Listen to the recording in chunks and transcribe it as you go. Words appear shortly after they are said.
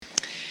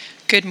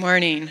Good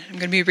morning. I'm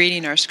going to be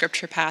reading our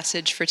scripture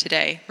passage for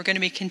today. We're going to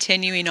be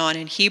continuing on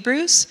in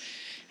Hebrews,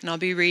 and I'll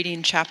be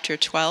reading chapter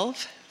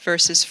 12,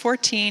 verses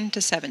 14 to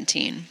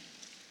 17.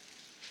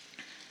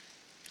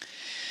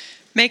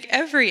 Make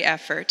every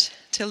effort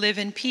to live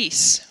in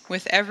peace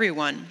with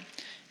everyone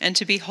and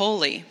to be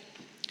holy.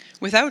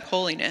 Without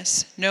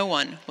holiness, no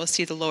one will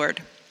see the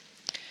Lord.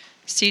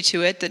 See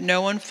to it that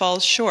no one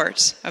falls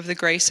short of the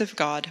grace of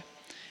God,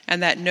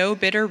 and that no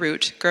bitter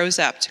root grows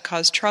up to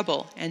cause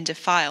trouble and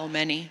defile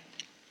many.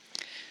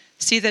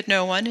 See that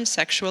no one is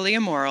sexually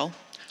immoral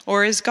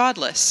or is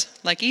godless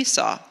like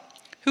Esau,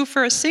 who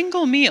for a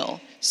single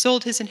meal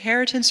sold his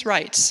inheritance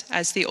rights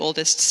as the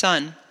oldest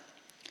son.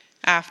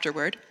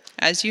 Afterward,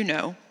 as you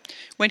know,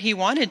 when he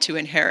wanted to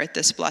inherit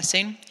this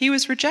blessing, he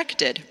was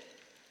rejected.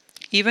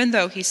 Even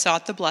though he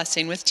sought the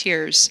blessing with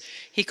tears,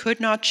 he could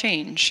not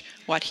change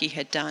what he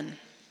had done.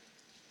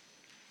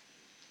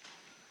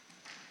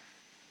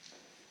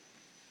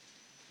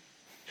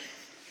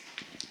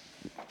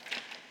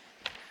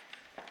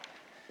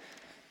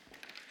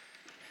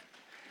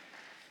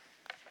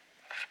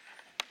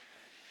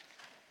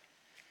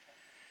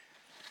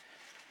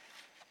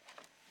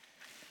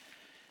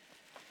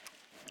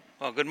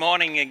 Well, good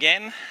morning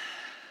again.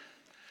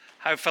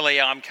 Hopefully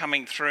I'm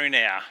coming through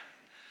now.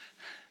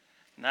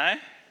 No?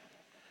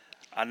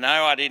 I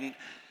know I didn't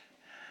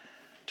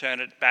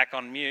turn it back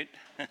on mute.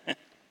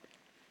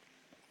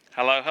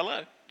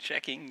 Hello.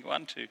 Checking,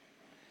 1, 2.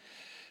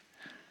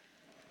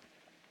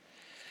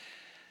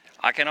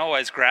 I can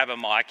always grab a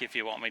mic if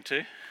you want me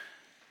to.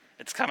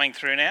 It's coming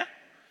through now?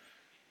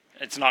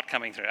 It's not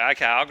coming through.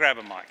 Okay, I'll grab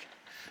a mic.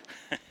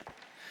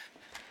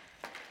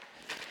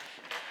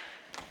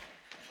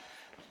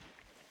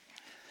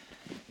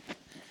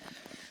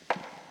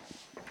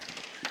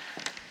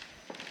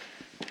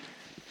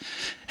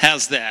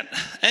 How's that?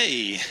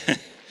 Hey.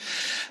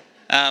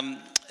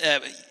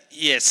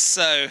 Yes,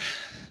 so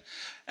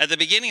at the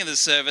beginning of the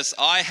service,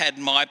 I had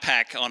my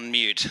pack on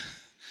mute.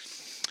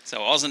 So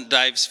it wasn't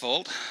Dave's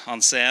fault on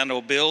sound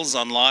or Bill's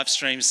on live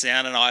stream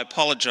sound, and I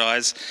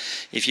apologise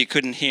if you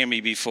couldn't hear me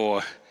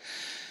before.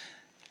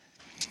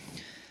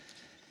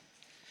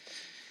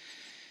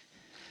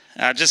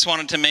 I just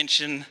wanted to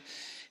mention,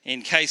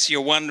 in case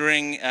you're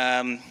wondering,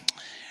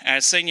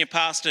 our senior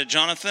pastor,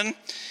 Jonathan,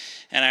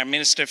 and our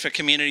Minister for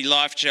Community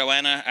Life,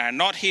 Joanna, are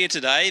not here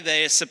today.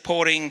 They're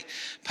supporting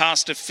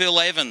Pastor Phil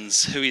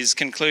Evans, who is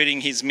concluding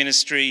his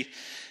ministry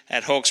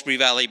at Hawkesbury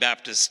Valley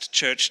Baptist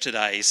Church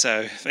today.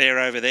 So they're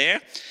over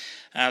there.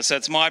 So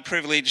it's my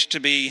privilege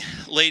to be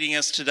leading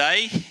us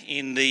today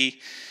in the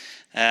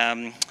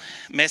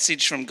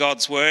message from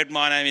God's Word.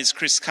 My name is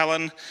Chris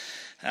Cullen.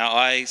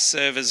 I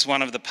serve as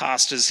one of the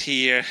pastors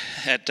here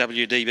at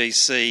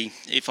WDBC.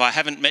 If I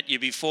haven't met you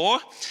before,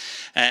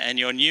 and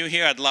you're new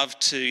here, I'd love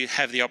to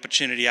have the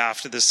opportunity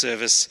after the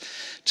service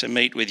to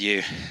meet with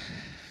you.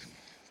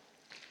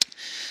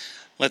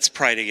 Let's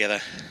pray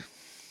together.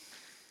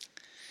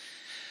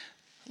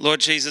 Lord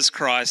Jesus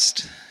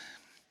Christ,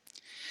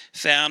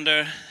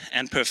 founder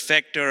and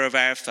perfecter of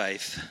our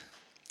faith,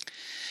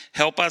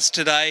 help us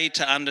today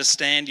to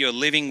understand your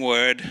living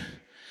word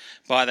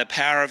by the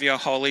power of your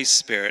Holy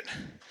Spirit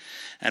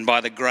and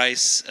by the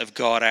grace of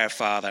God our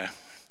Father.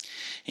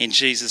 In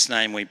Jesus'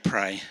 name we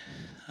pray.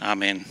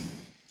 Amen.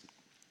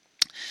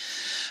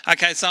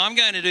 Okay, so I'm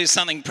going to do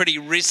something pretty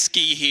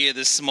risky here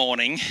this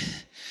morning,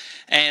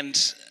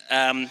 and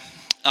I'm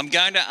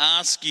going to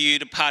ask you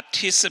to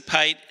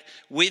participate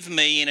with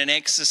me in an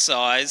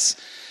exercise,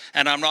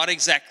 and I'm not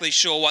exactly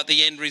sure what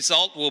the end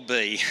result will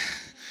be.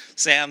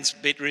 Sounds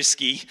a bit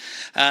risky.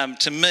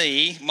 To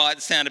me,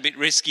 might sound a bit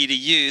risky to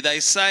you. They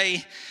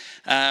say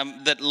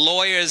that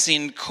lawyers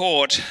in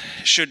court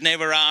should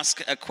never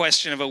ask a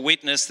question of a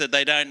witness that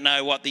they don't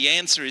know what the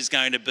answer is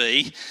going to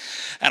be.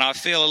 And I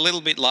feel a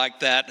little bit like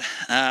that,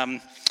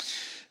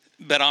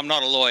 but I'm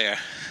not a lawyer.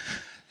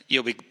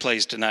 You'll be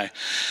pleased to know.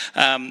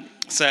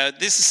 So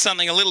this is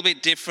something a little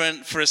bit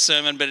different for a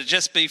sermon, but it'll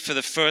just be for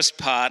the first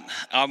part.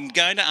 I'm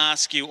going to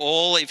ask you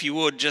all, if you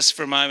would, just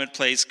for a moment,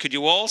 please, could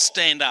you all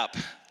stand up?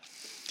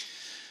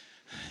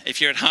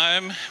 If you're at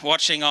home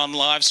watching on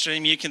live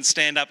stream, you can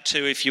stand up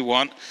too if you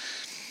want.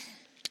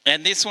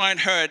 And this won't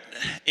hurt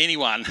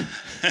anyone.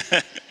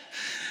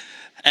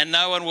 And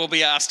no one will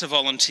be asked to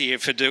volunteer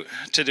to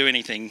do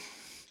anything.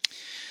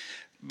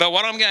 But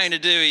what I'm going to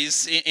do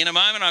is, in a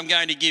moment, I'm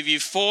going to give you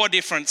 4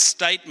 different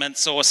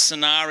statements or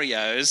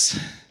scenarios.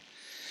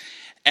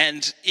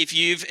 And if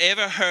you've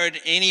ever heard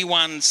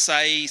anyone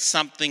say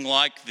something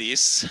like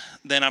this,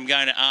 then I'm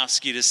going to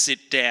ask you to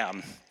sit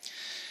down.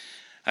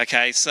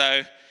 Okay,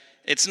 so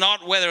it's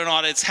not whether or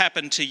not it's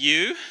happened to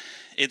you,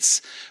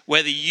 it's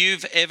whether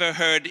you've ever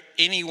heard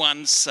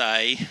anyone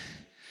say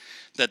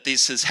that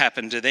this has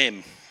happened to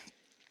them.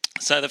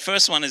 So the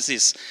first one is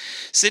this.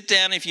 Sit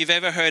down if you've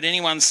ever heard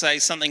anyone say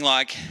something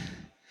like,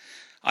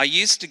 I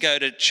used to go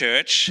to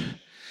church,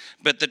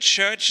 but the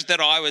church that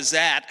I was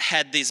at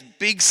had this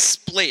big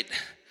split,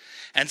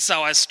 and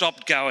so I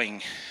stopped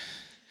going.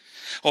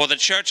 Or the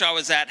church I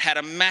was at had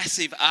a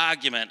massive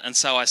argument and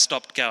so I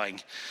stopped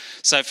going.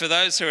 So for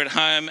those who are at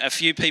home, a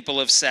few people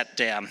have sat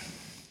down.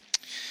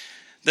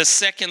 The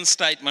second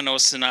statement or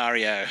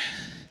scenario.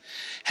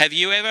 Have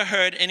you ever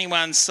heard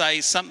anyone say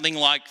something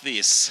like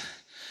this?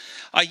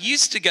 I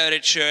used to go to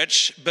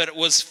church, but it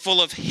was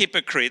full of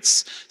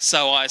hypocrites,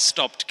 so I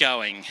stopped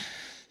going.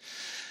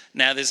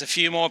 Now there's a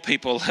few more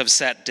people have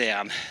sat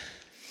down.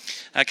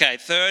 Okay,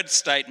 third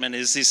statement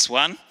is this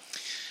one.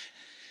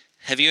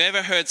 Have you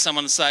ever heard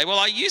someone say, well,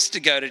 I used to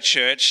go to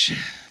church,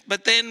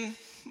 but then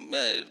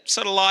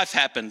sort of life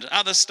happened.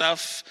 Other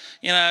stuff,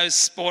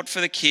 sport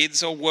for the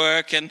kids or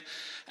work, and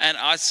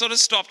I sort of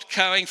stopped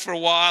going for a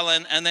while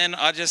and then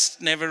I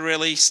just never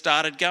really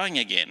started going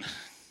again.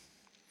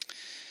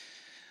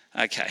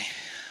 Okay,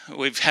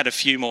 we've had a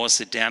few more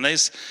sit down.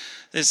 There's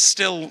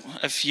still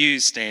a few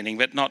standing,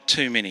 but not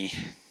too many.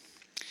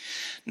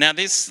 Now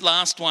this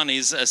last one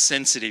is a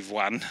sensitive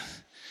one.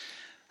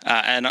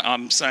 And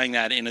I'm saying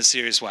that in a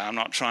serious way. I'm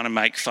not trying to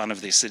make fun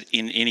of this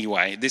in any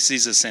way. This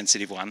is a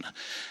sensitive one.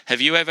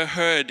 Have you ever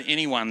heard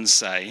anyone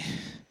say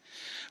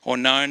or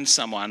known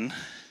someone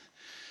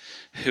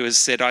who has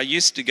said, I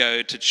used to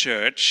go to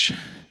church,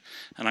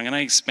 and I'm going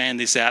to expand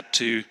this out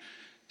to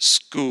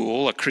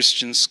school, a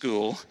Christian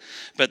school,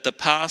 but the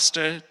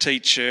pastor,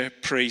 teacher,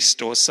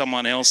 priest, or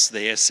someone else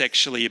there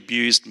sexually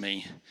abused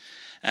me,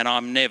 and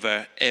I'm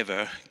never,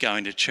 ever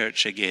going to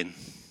church again?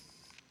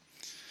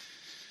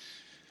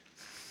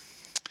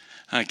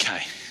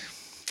 Okay,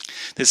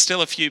 there's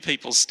still a few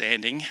people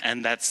standing,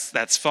 and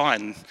that's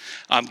fine.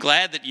 I'm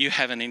glad that you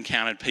haven't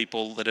encountered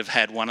people that have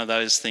had one of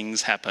those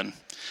things happen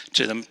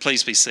to them.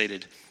 Please be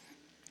seated.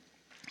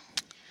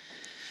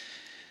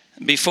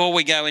 Before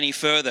we go any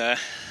further,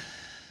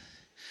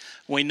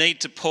 we need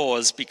to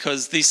pause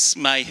because this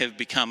may have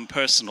become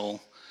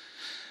personal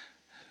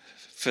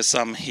for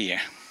some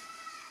here.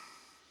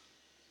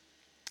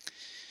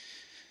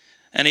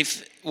 And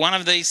if one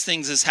of these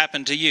things has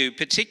happened to you,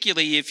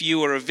 particularly if you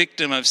were a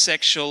victim of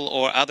sexual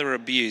or other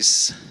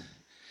abuse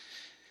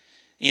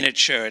in a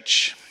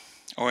church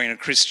or in a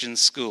Christian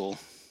school,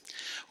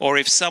 or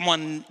if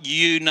someone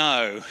you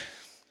know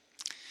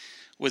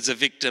was a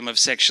victim of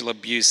sexual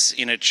abuse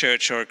in a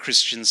church or a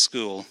Christian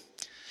school,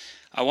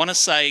 I want to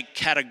say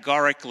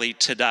categorically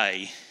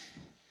today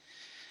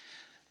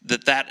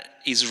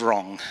that is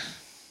wrong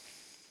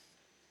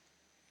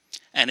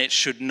and it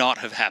should not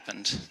have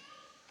happened.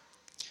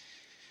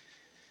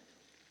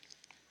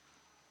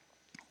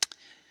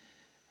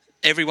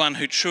 Everyone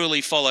who truly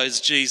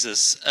follows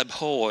Jesus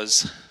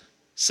abhors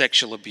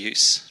sexual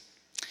abuse.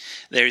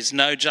 There is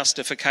no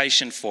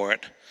justification for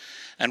it.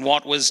 And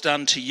what was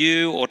done to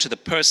you or to the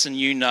person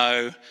you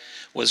know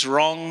was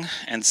wrong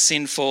and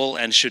sinful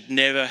and should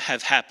never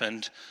have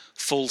happened,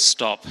 full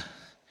stop,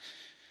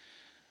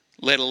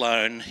 let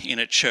alone in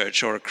a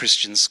church or a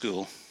Christian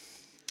school.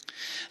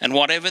 And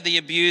whatever the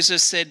abuser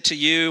said to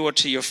you or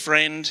to your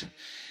friend,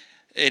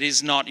 it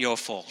is not your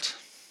fault.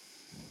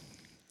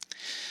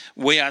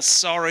 We are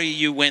sorry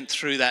you went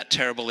through that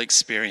terrible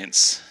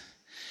experience.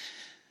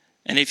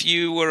 And if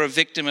you were a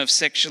victim of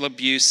sexual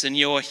abuse and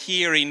you're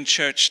here in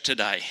church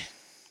today,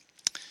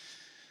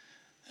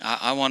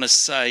 I want to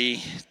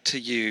say to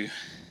you,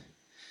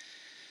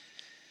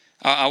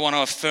 I want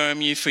to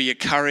affirm you for your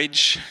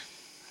courage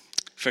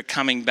for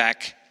coming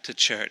back to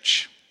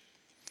church.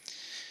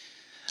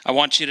 I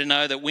want you to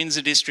know that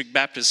Windsor District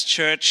Baptist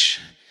Church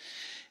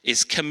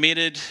is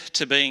committed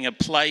to being a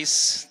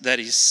place that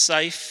is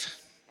safe,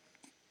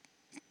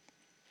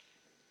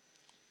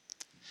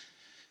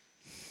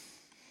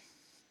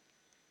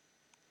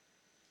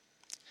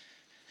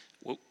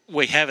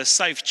 we have a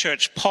safe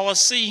church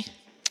policy,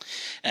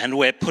 and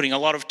we're putting a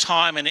lot of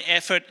time and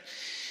effort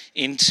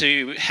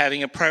into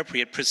having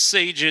appropriate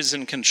procedures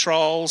and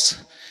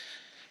controls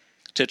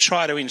to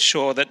try to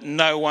ensure that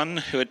no one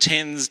who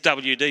attends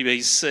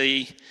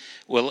WDBC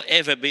will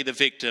ever be the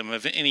victim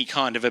of any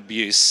kind of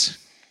abuse.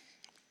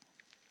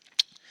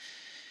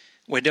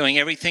 We're doing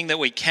everything that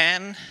we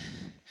can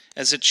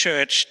as a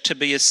church to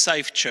be a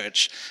safe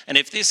church. And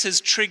if this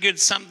has triggered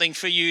something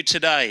for you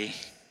today,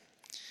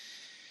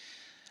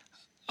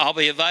 I'll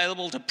be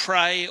available to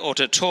pray or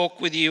to talk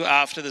with you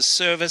after the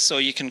service, or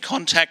you can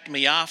contact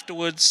me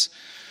afterwards,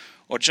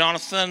 or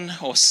Jonathan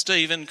or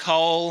Stephen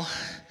Cole,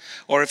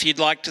 or if you'd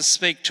like to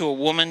speak to a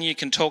woman, you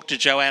can talk to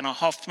Joanna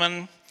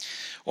Hoffman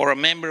or a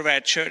member of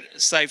our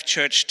Safe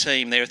Church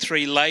team. There are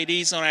 3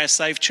 ladies on our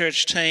Safe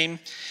Church team,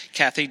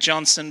 Kathy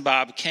Johnson,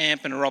 Barb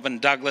Camp and Robin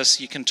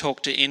Douglas. You can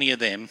talk to any of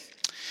them,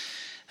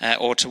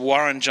 or to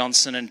Warren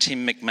Johnson and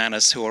Tim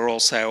McManus, who are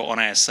also on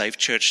our Safe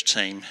Church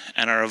team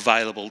and are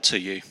available to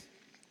you.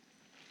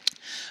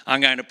 I'm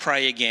going to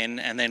pray again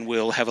and then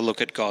we'll have a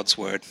look at God's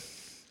word.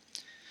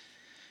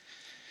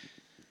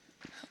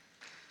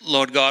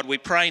 Lord God, we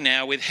pray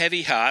now with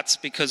heavy hearts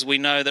because we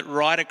know that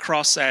right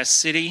across our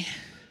city,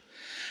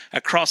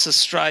 across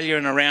Australia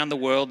and around the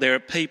world, there are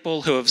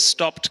people who have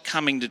stopped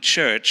coming to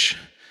church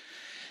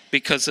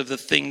because of the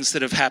things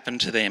that have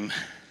happened to them.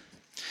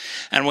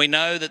 And we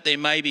know that there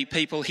may be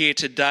people here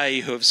today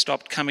who have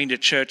stopped coming to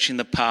church in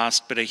the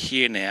past but are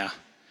here now.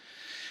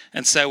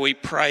 And so we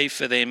pray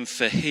for them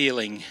for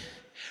healing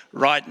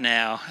right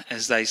now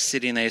as they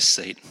sit in their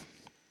seat.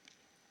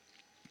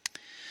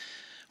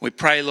 We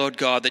pray, Lord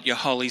God, that your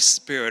Holy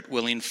Spirit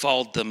will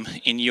enfold them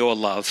in your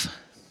love.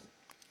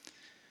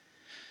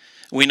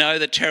 We know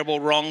that terrible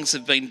wrongs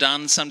have been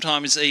done,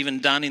 sometimes even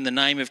done in the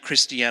name of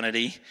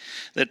Christianity,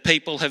 that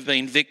people have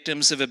been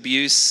victims of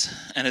abuse,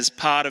 and as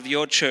part of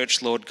your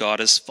church, Lord God,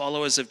 as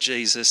followers of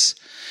Jesus,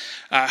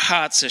 our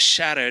hearts are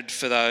shattered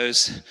for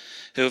those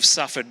who have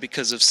suffered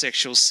because of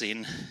sexual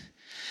sin,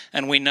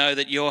 and we know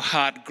that your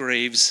heart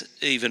grieves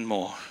even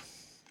more.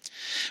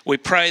 We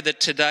pray that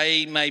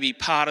today may be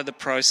part of the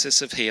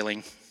process of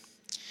healing.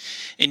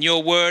 In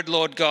your word,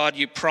 Lord God,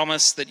 you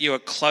promise that you are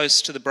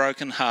close to the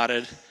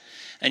brokenhearted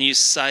and you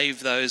save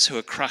those who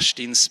are crushed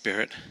in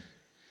spirit.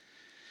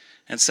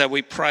 And so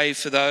we pray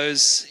for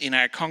those in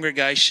our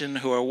congregation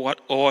who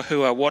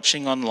are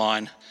watching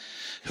online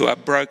who are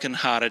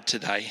brokenhearted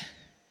today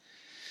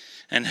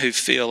and who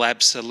feel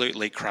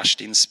absolutely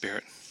crushed in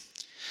spirit.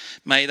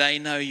 May they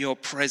know your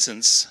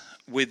presence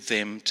with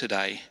them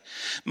today.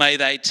 May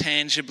they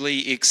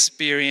tangibly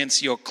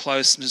experience your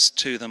closeness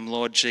to them,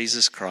 Lord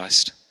Jesus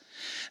Christ.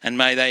 And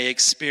may they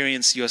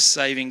experience your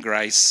saving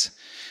grace,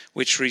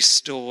 which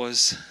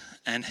restores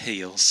and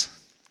heals.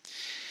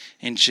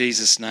 In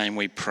Jesus' name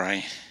we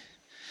pray.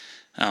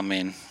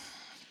 Amen.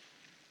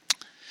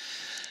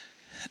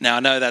 Now I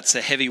know that's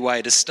a heavy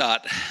way to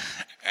start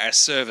our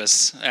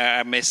service,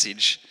 our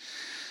message.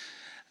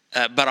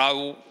 But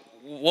I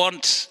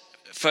want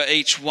for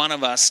each one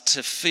of us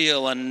to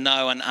feel and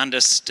know and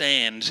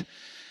understand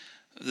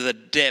the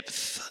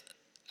depth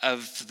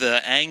of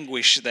the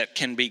anguish that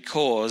can be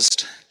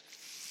caused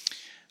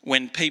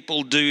when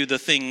people do the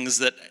things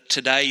that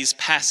today's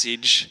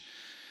passage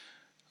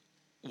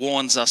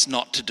warns us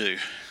not to do.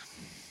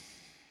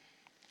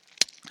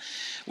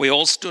 We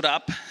all stood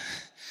up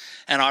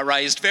and I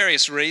raised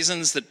various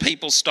reasons that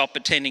people stop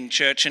attending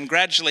church, and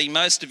gradually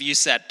most of you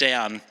sat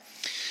down.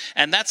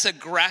 And that's a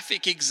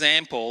graphic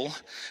example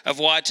of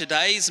why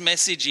today's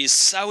message is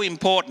so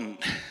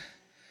important.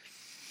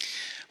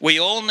 We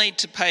all need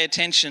to pay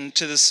attention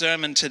to the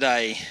sermon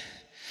today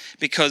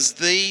because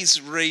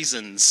these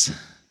reasons,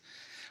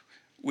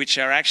 which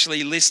are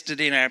actually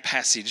listed in our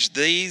passage,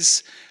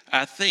 these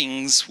are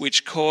things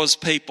which cause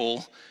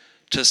people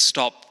to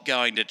stop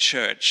going to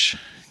church.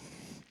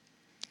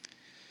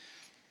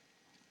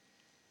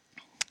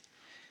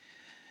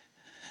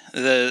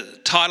 The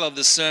title of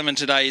the sermon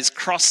today is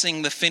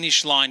Crossing the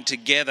Finish Line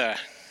Together.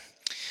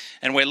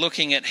 And we're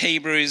looking at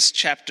Hebrews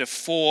chapter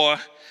 12,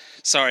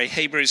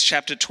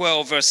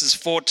 verses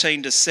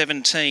 14 to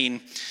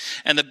 17.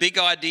 And the big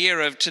idea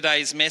of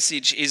today's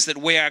message is that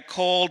we are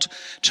called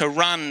to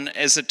run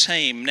as a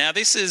team. Now,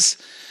 this is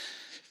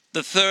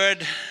the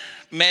third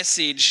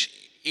message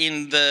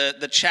in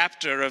the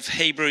chapter of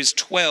Hebrews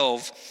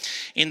 12.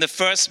 In the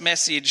first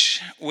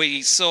message,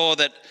 we saw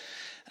that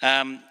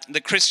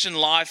the Christian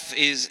life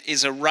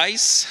is a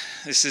race.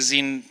 This is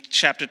in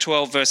chapter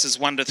 12, verses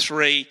 1 to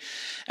 3.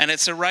 And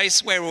it's a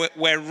race where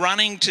we're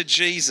running to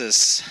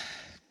Jesus.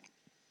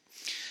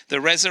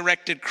 The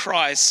resurrected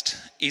Christ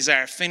is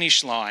our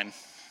finish line.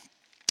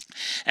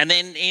 And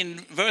then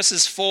in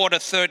verses 4 to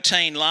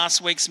 13,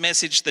 last week's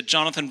message that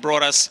Jonathan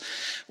brought us,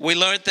 we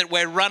learned that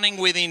we're running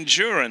with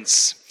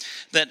endurance,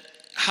 that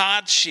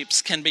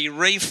hardships can be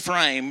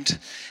reframed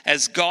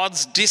as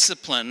God's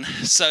discipline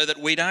so that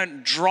we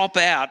don't drop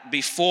out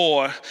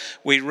before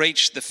we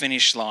reach the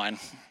finish line.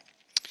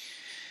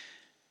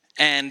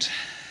 And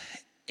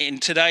in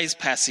today's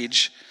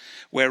passage,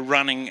 we're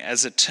running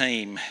as a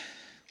team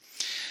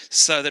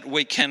so that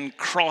we can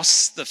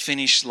cross the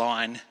finish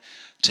line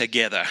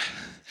together.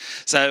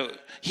 So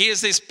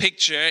here's this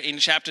picture in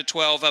chapter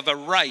 12 of a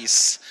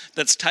race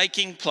that's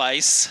taking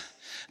place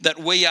that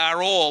we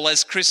are all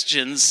as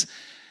Christians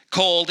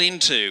called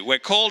into. We're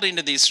called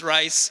into this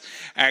race.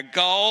 Our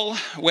goal,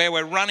 where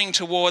we're running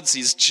towards,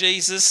 is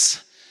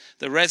Jesus,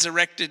 the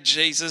resurrected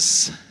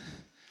Jesus.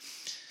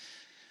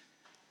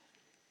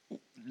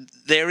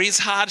 There is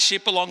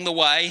hardship along the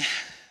way,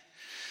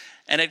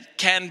 and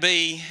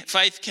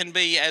faith can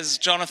be, as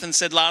Jonathan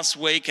said last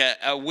week,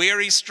 a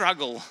weary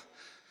struggle.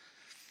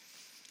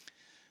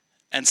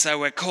 And so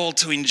we're called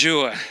to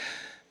endure.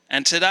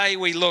 And today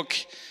we look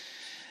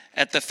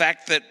at the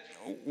fact that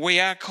we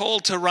are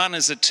called to run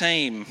as a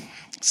team.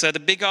 So the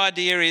big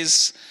idea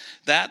is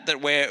that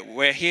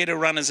we're here to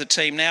run as a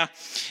team. Now,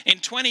 in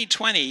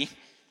 2020,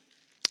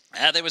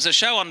 there was a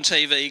show on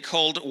TV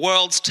called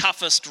World's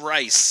Toughest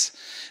Race,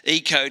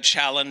 Eco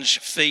Challenge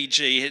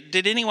Fiji.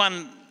 Did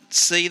anyone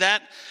see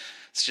that?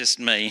 It's just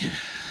me.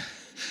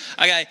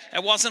 Okay,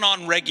 it wasn't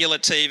on regular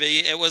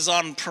TV, it was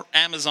on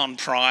Amazon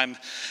Prime,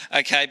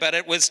 okay, but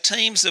it was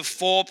teams of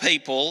 4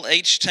 people.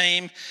 Each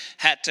team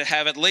had to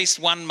have at least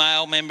one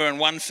male member and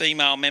one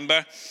female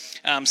member,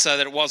 so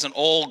that it wasn't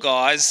all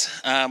guys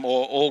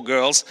or all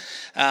girls.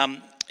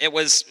 It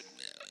was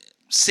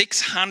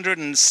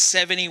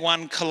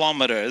 671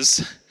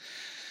 kilometres,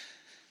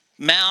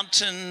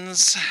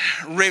 mountains,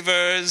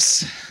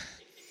 rivers,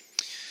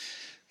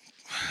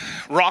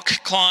 rock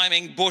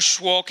climbing,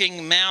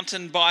 bushwalking,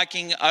 mountain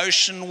biking,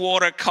 ocean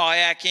water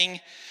kayaking.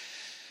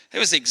 It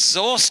was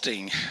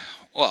exhausting.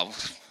 Well,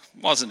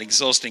 it wasn't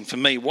exhausting for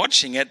me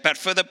watching it, but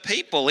for the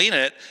people in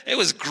it, it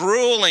was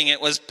grueling,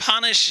 it was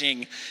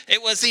punishing,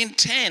 it was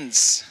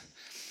intense.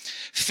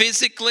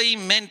 Physically,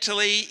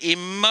 mentally,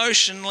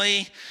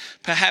 emotionally,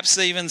 perhaps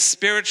even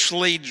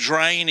spiritually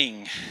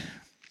draining.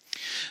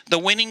 The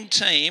winning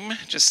team,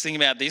 just think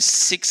about this,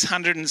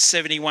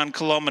 671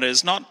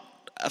 kilometres, not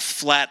a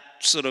flat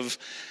sort of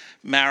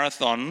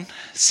marathon,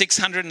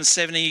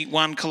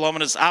 671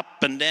 kilometres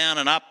up and down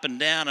and up and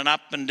down and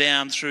up and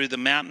down through the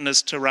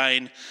mountainous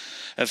terrain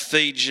of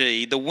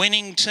Fiji. The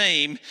winning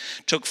team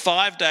took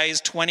 5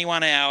 days,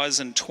 21 hours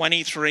and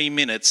 23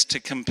 minutes to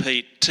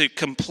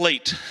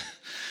complete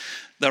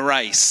the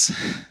race.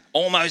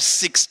 Almost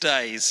 6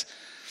 days.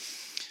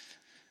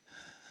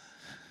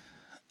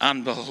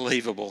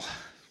 Unbelievable.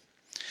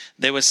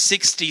 There were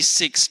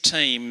 66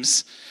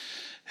 teams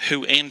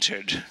who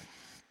entered.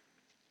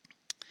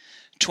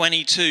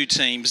 22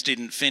 teams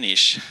didn't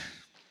finish.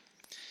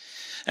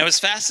 It was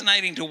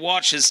fascinating to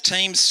watch as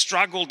teams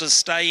struggled to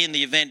stay in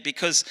the event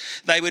because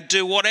they would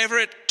do whatever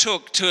it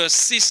took to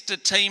assist a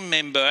team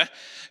member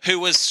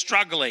who was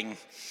struggling.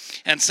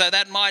 And so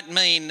that might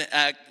mean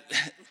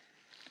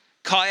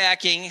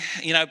kayaking,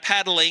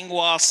 paddling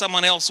while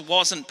someone else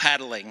wasn't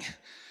paddling.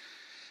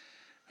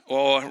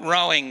 Or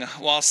rowing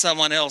while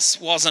someone else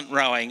wasn't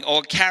rowing,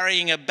 or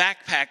carrying a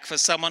backpack for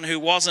someone who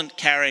wasn't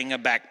carrying a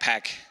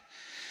backpack.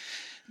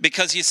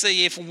 Because you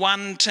see, if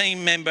one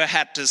team member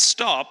had to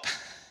stop,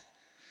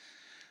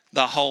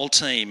 the whole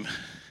team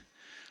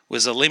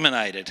was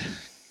eliminated.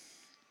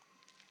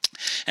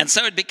 And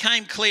so it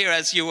became clear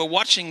as you were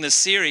watching the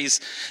series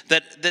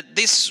that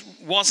this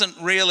wasn't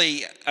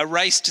really a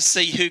race to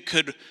see who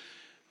could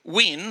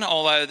win,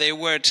 although there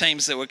were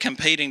teams that were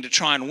competing to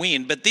try and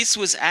win, but this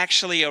was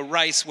actually a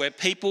race where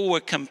people were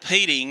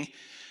competing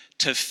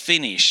to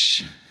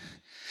finish.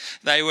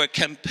 They were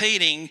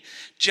competing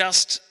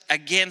just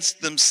against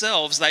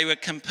themselves. They were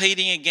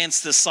competing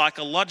against the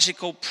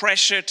psychological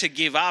pressure to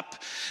give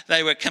up.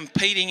 They were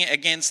competing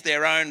against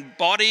their own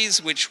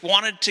bodies, which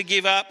wanted to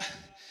give up,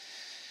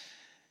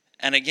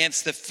 and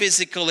against the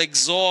physical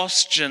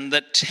exhaustion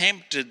that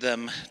tempted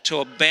them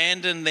to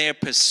abandon their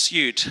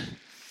pursuit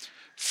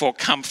for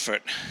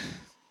comfort.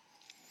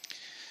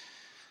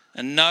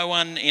 And no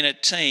one in a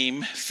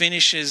team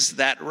finishes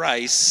that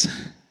race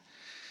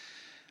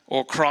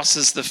or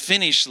crosses the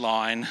finish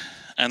line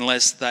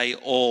unless they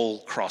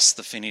all cross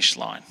the finish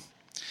line.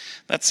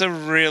 That's a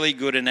really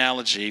good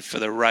analogy for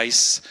the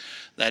race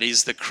that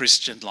is the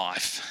Christian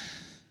life.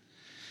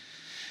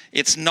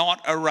 It's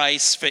not a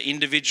race for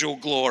individual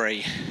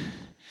glory.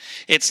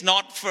 It's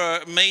not for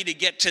me to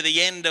get to the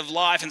end of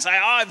life and say,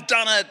 I've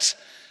done it,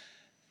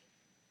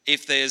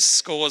 if there's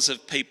scores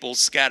of people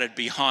scattered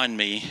behind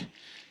me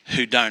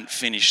who don't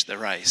finish the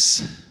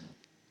race.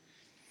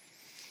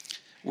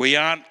 We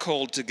aren't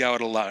called to go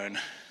it alone.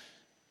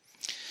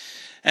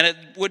 And it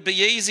would be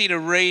easy to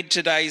read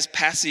today's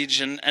passage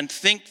and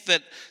think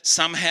that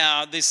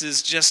somehow this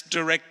is just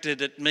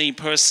directed at me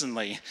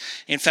personally.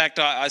 In fact,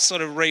 I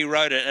sort of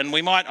rewrote it, and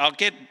I'll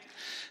get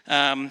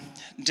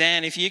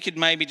Dan, if you could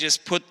maybe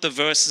just put the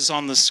verses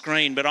on the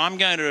screen, but I'm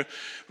going to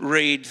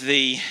read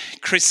the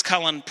Chris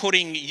Cullen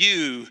Putting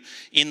You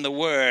in the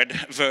Word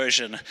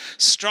version.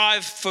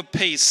 Strive for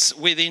peace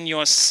within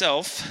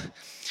yourself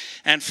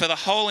and for the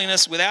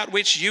holiness without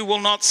which you will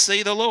not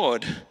see the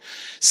Lord.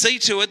 See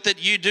to it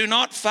that you do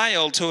not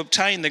fail to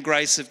obtain the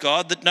grace of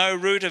God, that no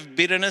root of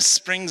bitterness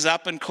springs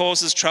up and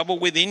causes trouble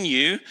within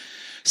you,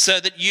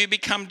 so that you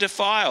become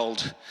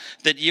defiled,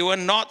 that you are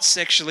not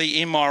sexually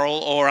immoral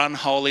or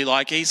unholy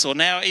like Esau.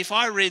 Now, if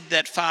I read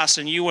that fast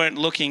and you weren't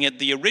looking at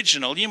the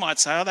original, you might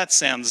say, oh, that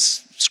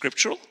sounds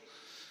scriptural.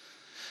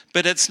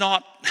 But it's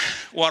not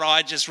what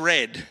I just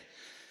read.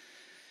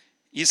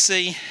 You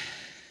see,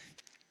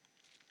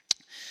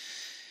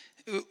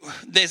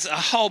 there's a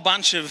whole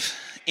bunch of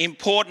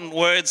important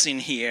words in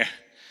here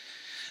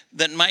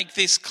that make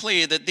this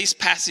clear that this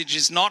passage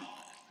is not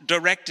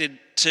directed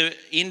to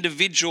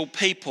individual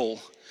people,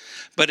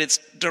 but it's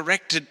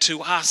directed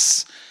to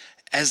us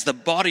as the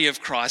body of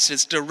Christ.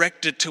 It's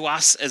directed to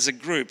us as a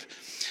group.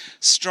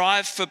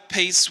 Strive for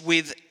peace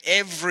with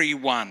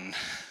everyone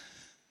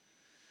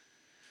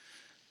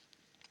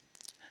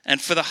and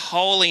for the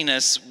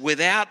holiness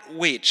without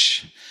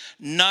which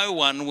no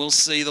one will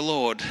see the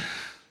Lord.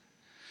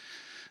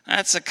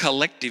 That's a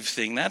collective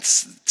thing.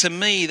 To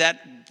me,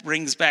 that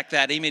brings back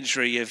that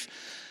imagery of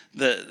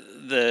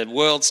the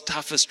world's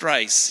toughest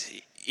race.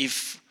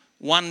 If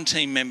one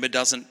team member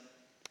doesn't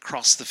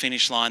cross the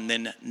finish line,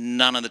 then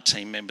none of the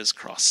team members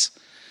cross.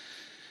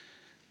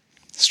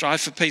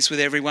 Strive for peace with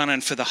everyone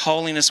and for the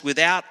holiness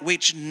without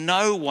which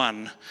no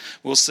one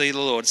will see the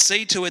Lord.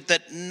 See to it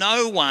that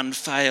no one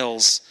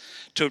fails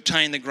to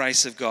obtain the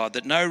grace of God,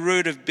 that no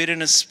root of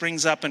bitterness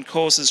springs up and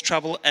causes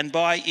trouble, and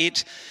by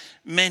it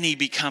many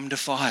become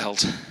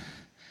defiled.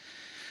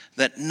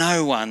 that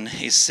no one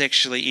is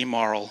sexually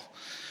immoral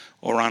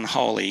or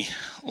unholy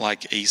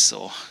like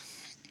Esau.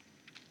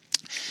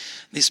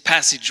 This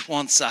passage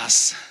wants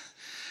us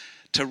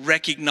to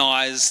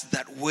recognize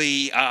that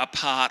we are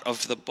part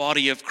of the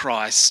body of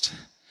Christ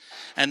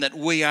and that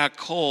we are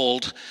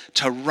called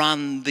to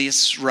run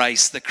this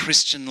race, the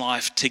Christian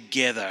life,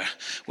 together.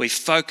 We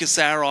focus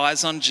our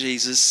eyes on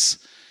Jesus.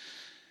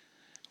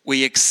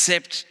 We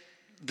accept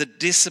the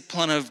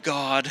discipline of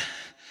God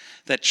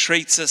that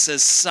treats us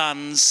as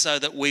sons so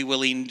that we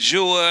will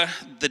endure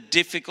the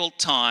difficult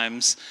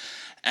times,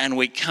 and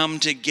we come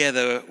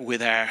together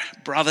with our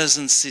brothers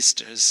and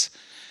sisters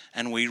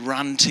and we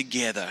run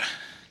together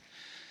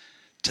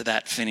to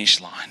that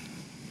finish line.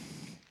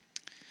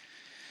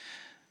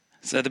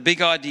 So the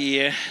big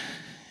idea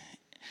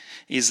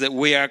is that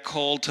we are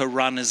called to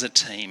run as a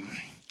team.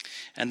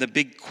 And the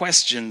big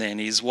question then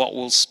is, what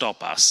will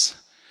stop us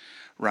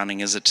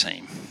running as a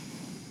team?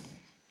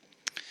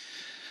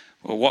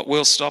 Well, what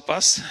will stop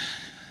us?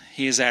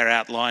 Here's our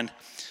outline.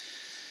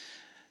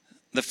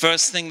 The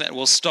first thing that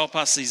will stop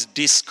us is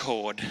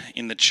discord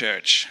in the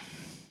church.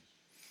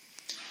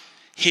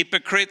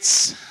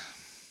 Hypocrites,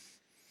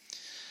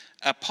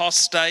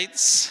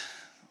 apostates,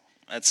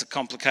 that's a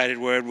complicated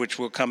word which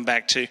we'll come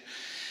back to,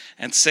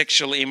 and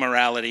sexual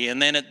immorality.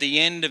 And then at the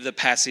end of the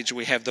passage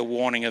we have the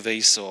warning of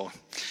Esau.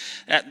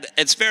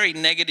 It's very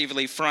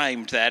negatively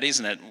framed, that,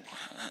 isn't it?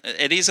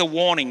 It is a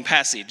warning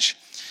passage.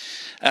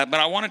 But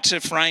I wanted to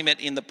frame it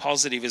in the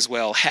positive as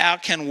well. How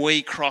can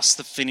we cross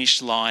the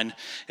finish line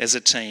as a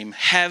team?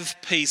 Have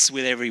peace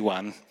with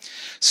everyone.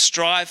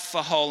 Strive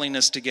for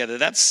holiness together.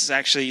 That's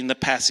actually in the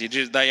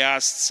passage. They are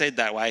said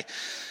that way.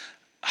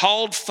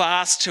 Hold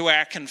fast to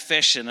our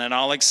confession, and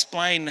I'll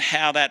explain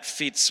how that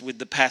fits with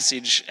the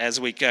passage as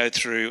we go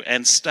through,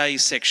 and stay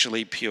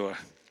sexually pure.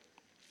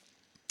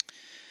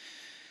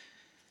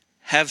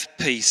 Have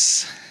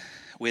peace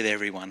with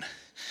everyone.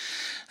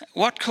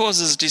 What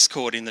causes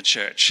discord in the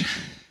church?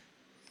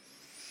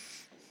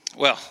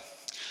 Well,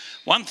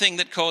 one thing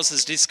that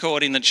causes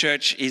discord in the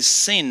church is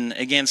sin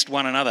against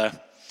one another.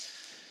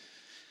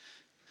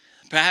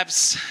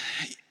 Perhaps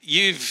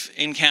you've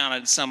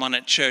encountered someone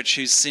at church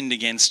who's sinned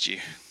against you.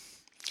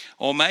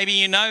 Or maybe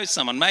you know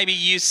someone. Maybe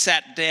you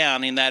sat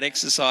down in that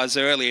exercise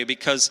earlier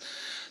because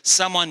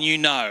someone you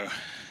know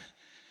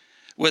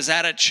was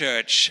at a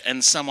church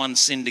and someone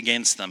sinned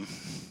against them,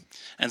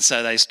 and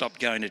so they stopped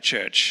going to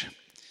church.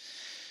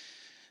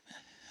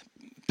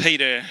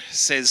 Peter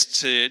says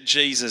to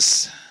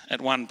Jesus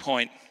at one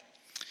point,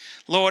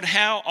 "Lord,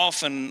 how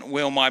often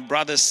will my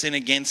brother sin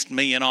against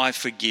me and I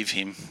forgive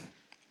him?"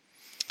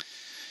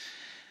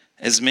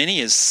 As many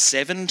as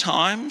 7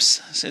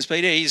 times, says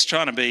Peter. He's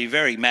trying to be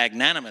very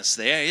magnanimous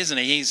there, isn't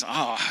he? He's,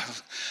 aren't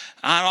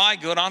I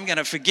good? I'm going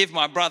to forgive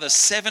my brother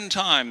 7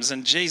 times.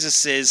 And Jesus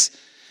says,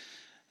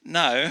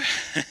 no,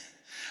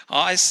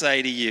 I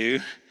say to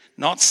you,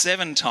 not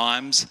 7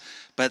 times,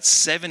 but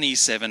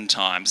 77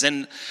 times.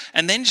 And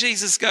then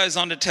Jesus goes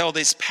on to tell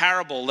this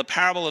parable, the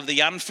parable of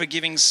the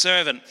unforgiving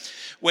servant,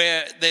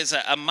 where there's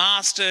a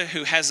master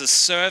who has a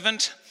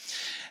servant,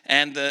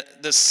 and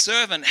the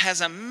servant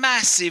has a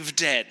massive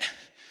debt,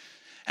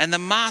 and the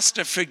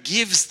master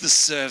forgives the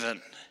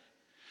servant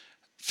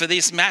for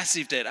this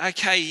massive debt.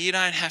 Okay, you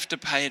don't have to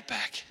pay it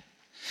back.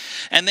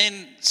 And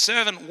then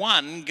servant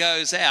 1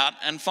 goes out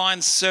and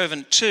finds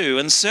servant 2,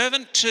 and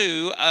servant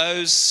 2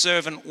 owes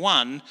servant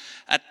 1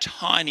 a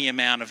tiny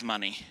amount of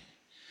money.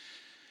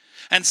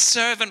 And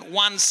servant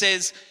 1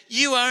 says,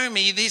 "You owe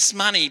me this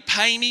money,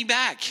 pay me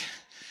back."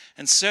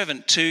 And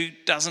servant 2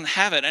 doesn't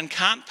have it and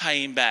can't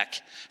pay him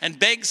back and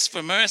begs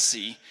for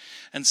mercy.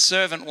 And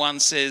servant 1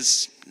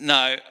 says,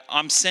 "No,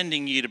 I'm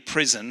sending you to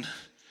prison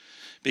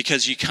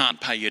because you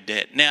can't pay your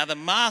debt." Now the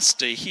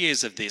master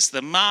hears of this,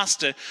 the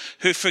master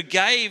who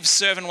forgave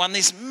servant 1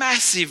 this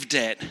massive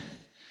debt,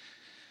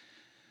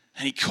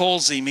 and he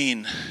calls him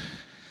in.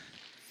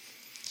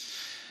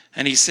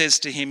 And he says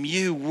to him,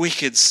 "You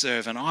wicked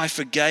servant, I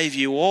forgave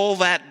you all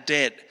that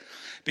debt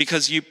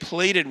because you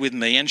pleaded with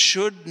me, and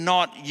should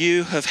not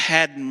you have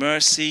had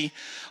mercy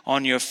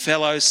on your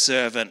fellow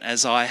servant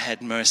as I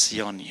had mercy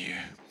on you?"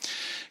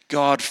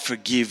 God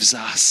forgives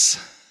us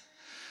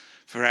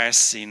for our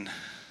sin.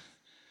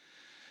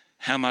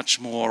 How much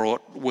more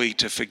ought we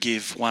to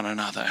forgive one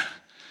another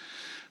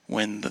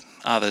when the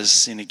others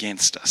sin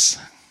against us?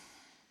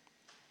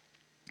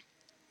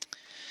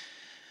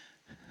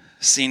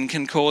 Sin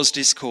can cause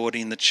discord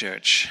in the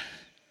church,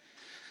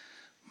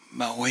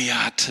 but we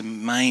are to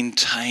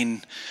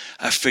maintain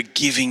a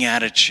forgiving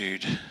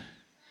attitude.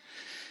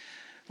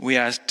 We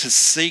are to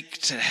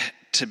seek to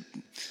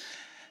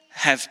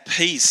have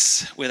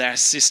peace with our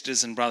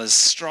sisters and brothers.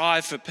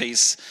 Strive for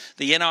peace.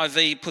 The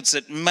NIV puts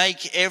it,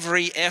 make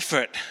every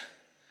effort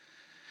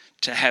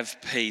to have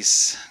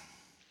peace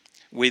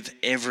with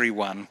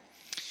everyone.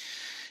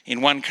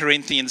 In 1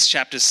 Corinthians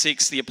chapter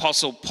 6, the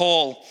Apostle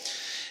Paul,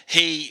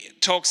 he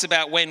talks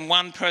about when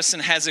one person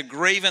has a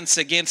grievance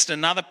against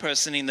another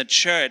person in the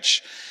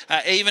church,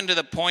 even to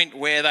the point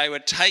where they were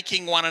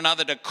taking one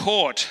another to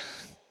court.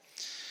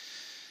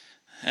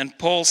 And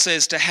Paul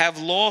says to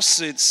have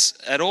lawsuits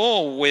at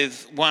all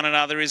with one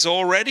another is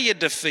already a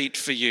defeat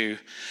for you.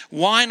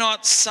 Why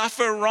not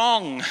suffer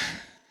wrong?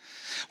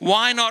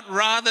 Why not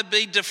rather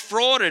be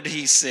defrauded,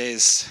 he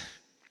says.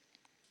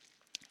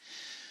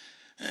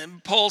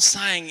 And Paul's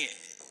saying,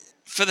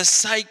 for the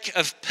sake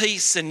of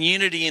peace and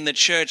unity in the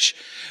church,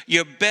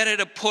 you're better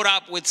to put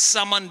up with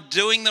someone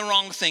doing the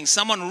wrong thing,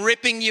 someone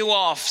ripping you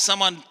off,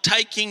 someone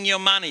taking your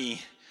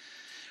money.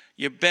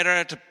 You're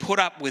better to put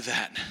up with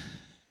that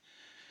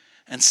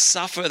and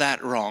suffer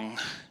that wrong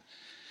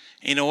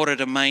in order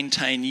to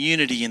maintain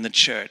unity in the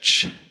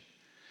church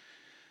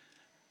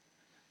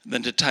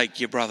than to take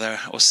your brother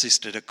or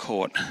sister to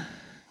court.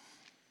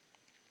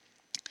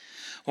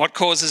 What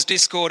causes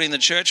discord in the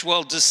church?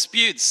 Well,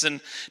 disputes and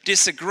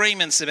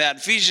disagreements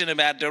about vision,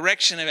 about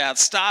direction, about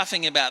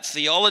staffing, about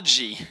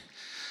theology.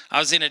 I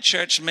was in a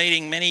church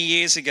meeting many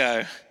years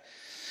ago,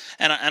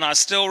 and I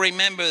still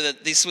remember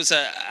that this was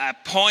a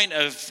point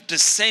of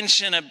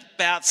dissension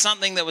about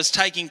something that was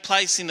taking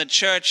place in the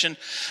church. And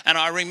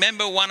I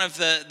remember one of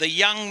the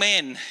young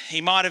men,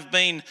 he might have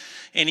been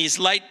in his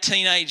late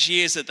teenage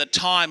years at the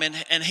time,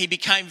 and he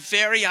became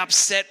very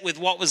upset with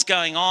what was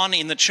going on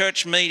in the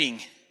church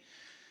meeting.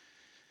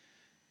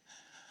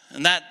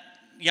 And that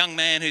young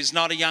man, who's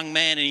not a young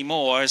man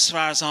anymore, as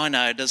far as I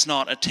know, does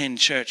not attend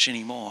church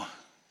anymore.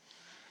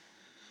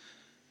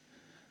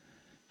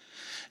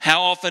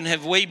 How often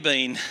have we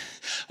been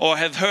or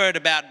have heard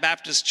about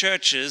Baptist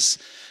churches,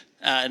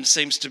 and it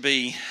seems to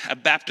be a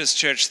Baptist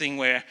church thing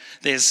where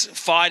there's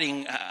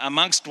fighting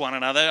amongst one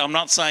another. I'm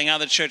not saying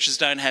other churches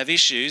don't have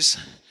issues.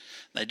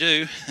 They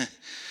do.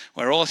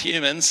 We're all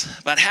humans.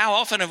 But how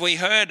often have we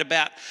heard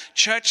about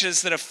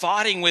churches that are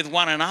fighting with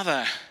one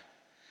another?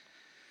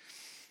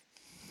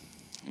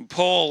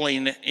 Paul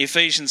in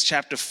Ephesians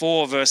chapter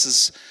 4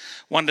 verses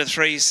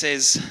 1-3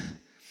 says,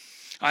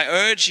 I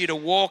urge you to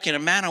walk in a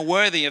manner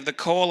worthy of the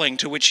calling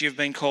to which you've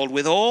been called,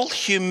 with all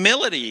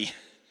humility.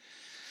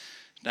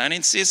 Don't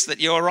insist that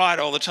you're right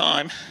all the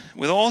time.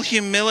 With all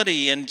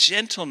humility and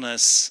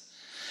gentleness,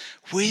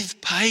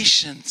 with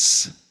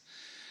patience.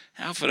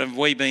 How often have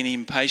we been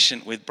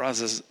impatient with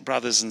brothers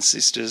and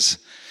sisters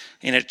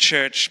in a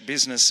church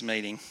business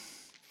meeting?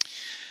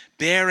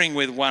 Bearing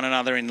with one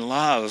another in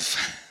love.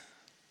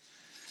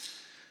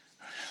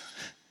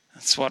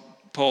 That's what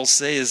Paul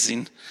says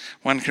in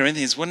 1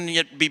 Corinthians. Wouldn't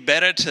it be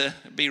better to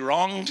be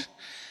wronged?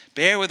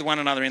 Bear with one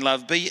another in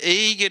love. Be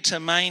eager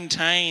to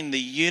maintain the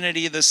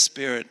unity of the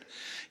Spirit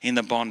in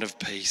the bond of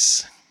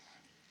peace.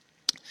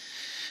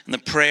 And the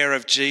prayer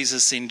of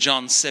Jesus in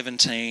John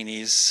 17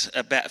 is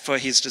about for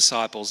his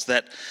disciples,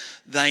 that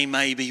they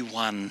may be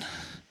one,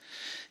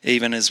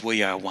 even as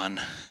we are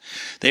one.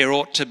 There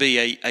ought to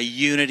be a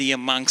unity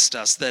amongst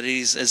us that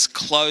is as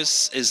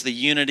close as the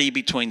unity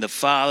between the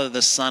Father,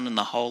 the Son, and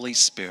the Holy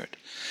Spirit.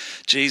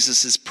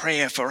 Jesus'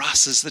 prayer for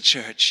us as the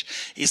church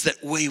is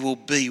that we will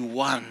be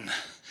one,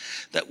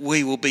 that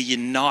we will be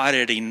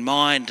united in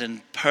mind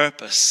and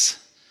purpose,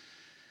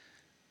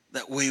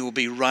 that we will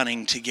be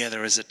running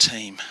together as a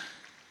team.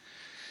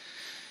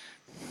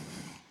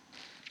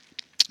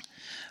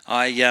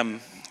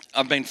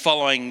 I've been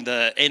following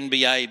the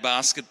NBA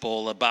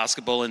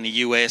basketball in the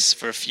US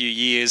for a few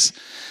years,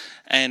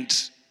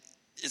 and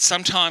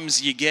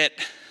sometimes you get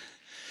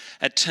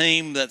a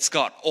team that's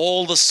got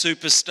all the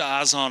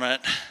superstars on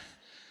it,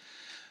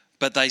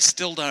 but they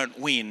still don't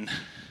win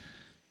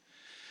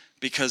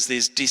because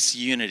there's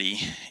disunity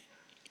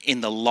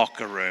in the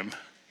locker room.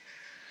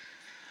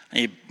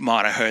 You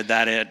might have heard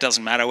that. It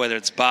doesn't matter whether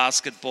it's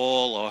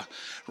basketball or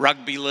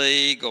rugby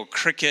league or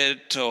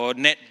cricket or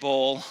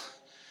netball.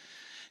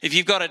 If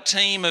you've got a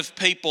team of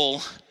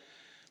people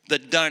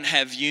that don't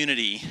have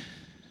unity,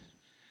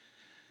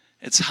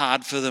 it's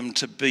hard for them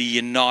to be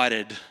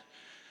united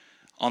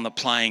on the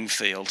playing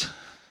field,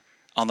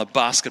 on the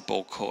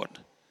basketball court.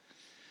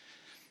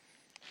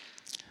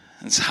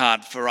 It's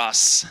hard for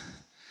us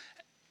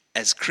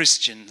as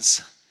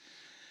Christians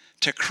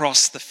to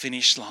cross the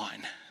finish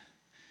line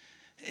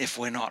if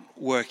we're not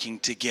working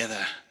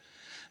together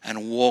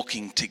and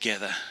walking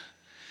together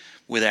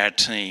with our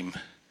team.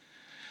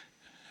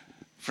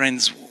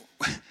 Friends,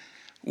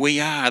 we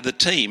are the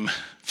team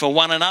for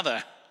one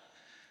another.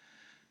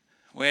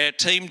 We're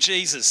Team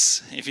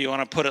Jesus, if you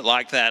want to put it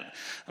like that.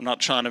 I'm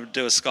not trying to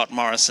do a Scott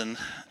Morrison.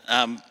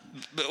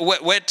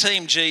 But we're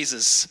Team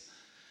Jesus.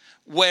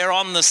 We're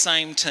on the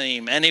same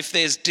team. And if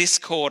there's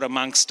discord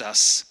amongst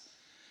us,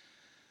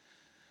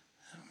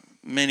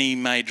 many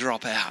may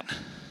drop out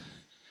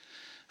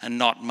and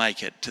not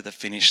make it to the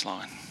finish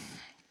line.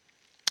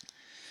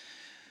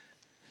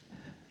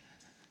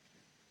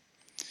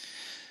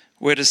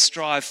 We're to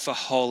strive for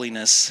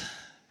holiness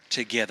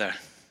together.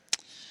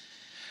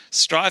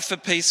 Strive for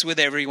peace with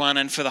everyone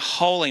and for the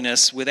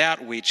holiness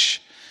without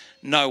which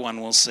no one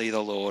will see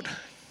the Lord.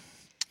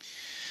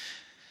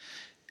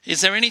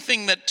 Is there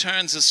anything that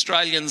turns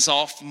Australians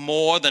off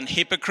more than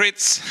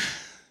hypocrites?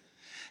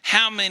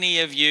 How many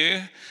of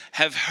you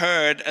have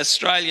heard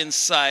Australians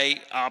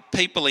say,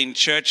 people in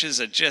churches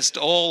are just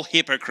all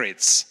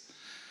hypocrites?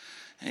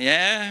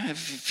 Yeah, a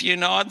few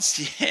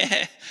nods.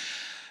 Yeah.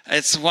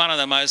 It's one of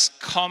the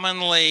most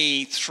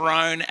commonly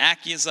thrown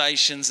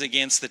accusations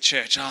against the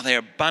church. Oh, they're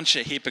a bunch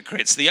of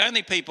hypocrites. The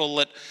only people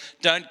that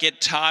don't get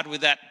tarred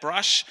with that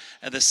brush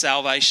are the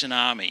Salvation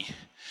Army,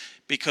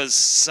 because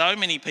so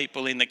many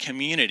people in the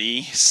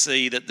community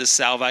see that the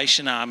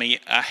Salvation Army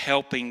are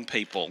helping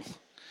people.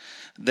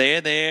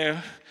 They're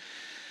there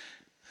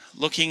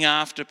looking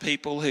after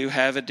people who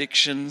have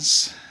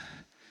addictions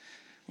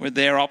with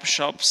their op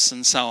shops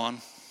and so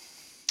on.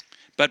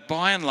 But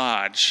by and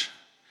large,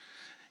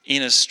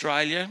 in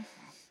Australia,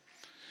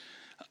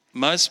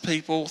 most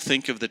people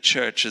think of the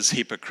church as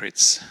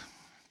hypocrites.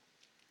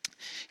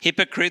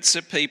 Hypocrites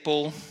are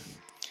people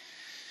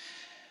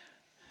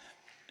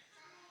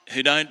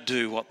who don't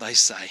do what they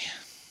say.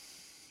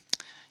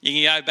 You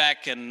can go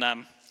back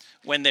and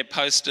when they're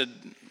posted,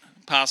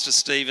 Pastor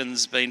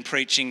Stephen's been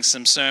preaching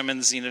some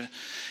sermons in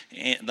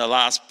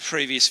the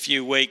previous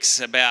few weeks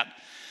about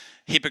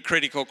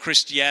hypocritical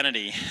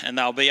Christianity, and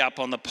they'll be up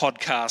on the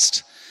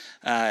podcast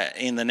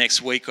in the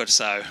next week or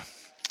so.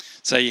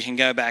 So you can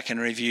go back and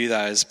review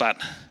those.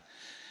 But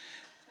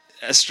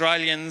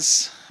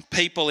Australians,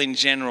 people in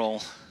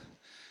general,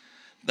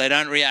 they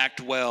don't react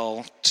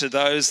well to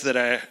those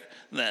they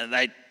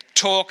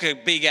talk a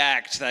big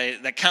act,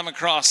 they come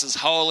across as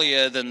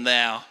holier than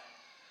thou,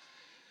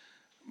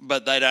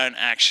 but they don't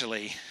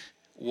actually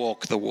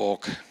walk the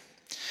walk.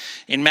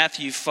 In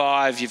Matthew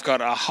 5, you've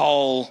got a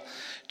whole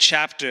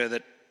chapter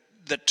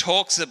that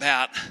talks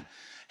about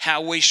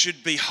how we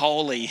should be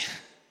holy,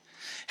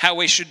 how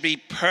we should be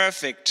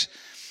perfect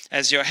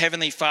as your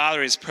heavenly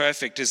Father is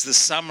perfect, is the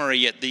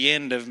summary at the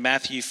end of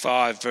Matthew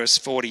 5, verse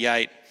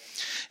 48.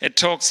 It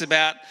talks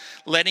about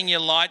letting your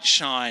light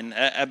shine,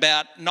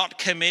 about not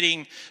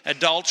committing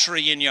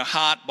adultery in your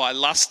heart by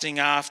lusting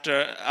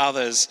after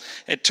others.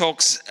 It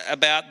talks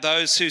about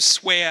those who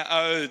swear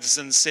oaths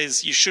and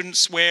says you shouldn't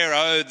swear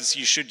oaths,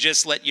 you should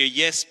just let your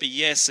yes be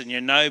yes and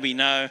your no be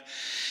no.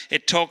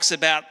 It talks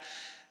about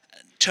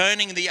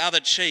turning the other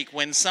cheek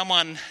when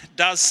someone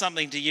does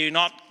something to you,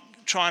 not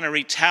trying to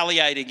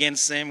retaliate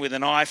against them with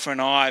an eye for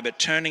an eye, but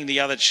turning the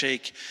other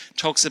cheek.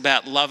 Talks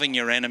about loving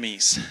your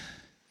enemies.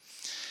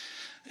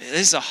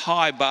 There's a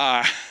high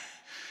bar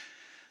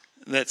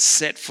that's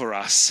set for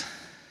us.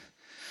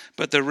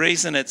 But the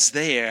reason it's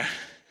there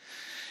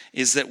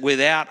is that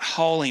without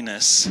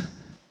holiness,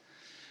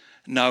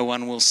 no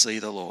one will see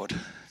the Lord.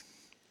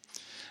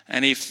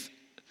 And if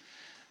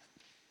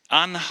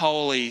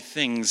unholy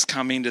things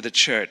come into the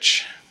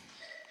church,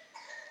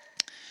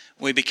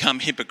 we become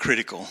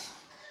hypocritical.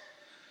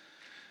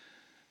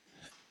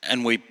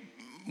 And we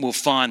will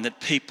find that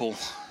people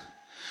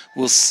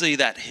will see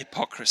that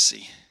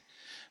hypocrisy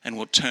and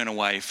will turn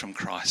away from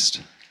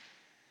Christ.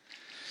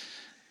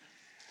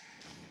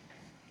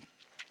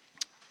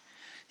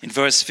 In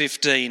verse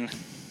 15,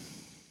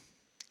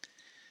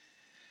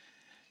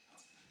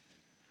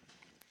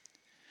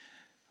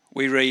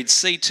 we read,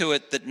 "See to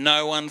it that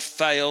no one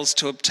fails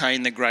to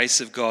obtain the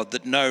grace of God,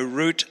 that no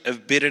root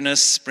of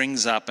bitterness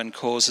springs up and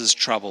causes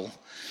trouble,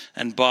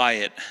 and by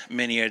it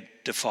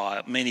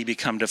many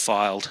become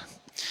defiled."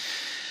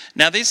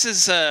 Now this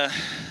is a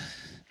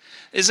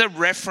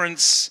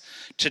reference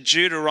to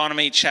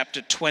Deuteronomy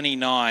chapter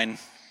 29.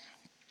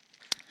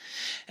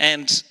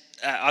 And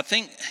I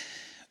think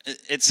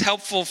it's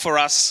helpful for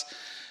us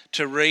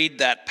to read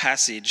that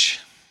passage.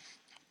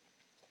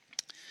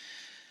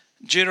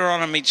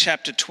 Deuteronomy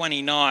chapter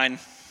 29.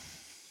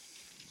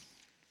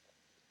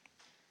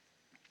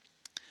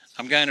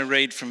 I'm going to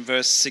read from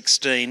verse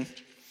 16.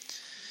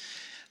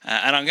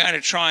 And I'm going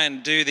to try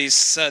and do this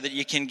so that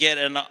you can get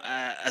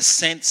a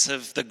sense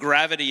of the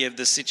gravity of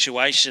the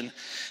situation.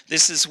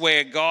 This is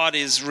where God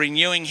is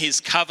renewing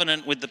his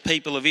covenant with the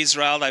people of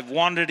Israel. They've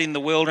wandered in the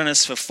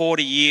wilderness for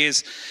 40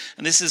 years.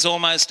 And this is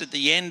almost at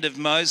the end of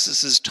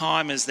Moses'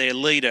 time as their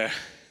leader.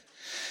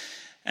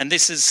 And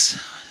this is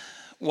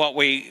what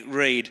we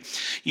read.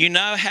 "You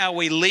know how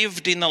we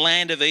lived in the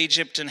land of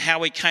Egypt and how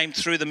we came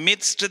through the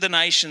midst of the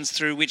nations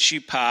through which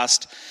you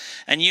passed.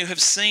 And you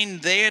have seen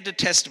their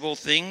detestable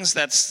things,"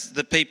 that's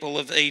the people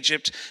of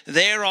Egypt,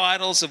 "their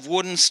idols of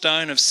wood and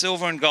stone, of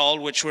silver and gold,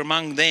 which were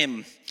among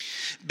them.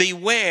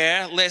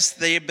 Beware lest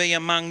there be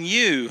among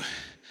you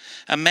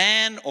a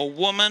man or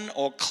woman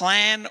or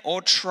clan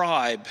or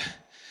tribe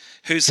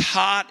whose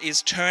heart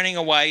is turning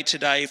away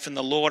today from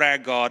the Lord our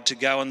God to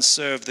go and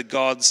serve the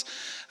gods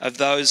of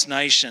those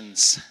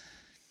nations."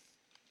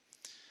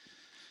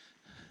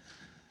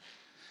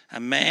 A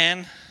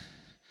man,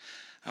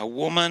 a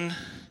woman,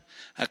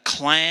 a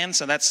clan,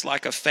 so that's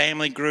like a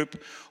family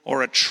group,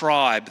 or a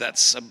tribe,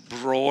 that's a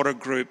broader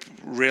group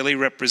really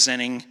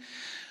representing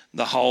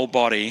the whole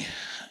body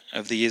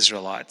of the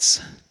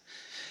Israelites.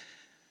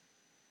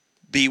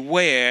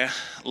 "Beware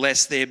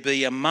lest there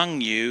be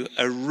among you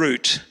a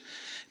root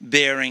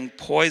bearing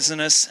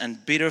poisonous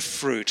and bitter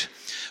fruit,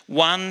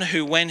 one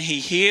who when he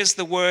hears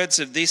the words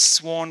of this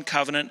sworn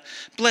covenant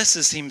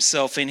blesses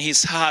himself in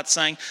his heart,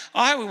 saying,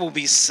 'I will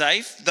be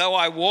safe, though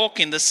I walk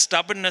in the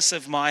stubbornness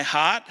of my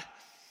heart.'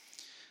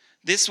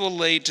 This will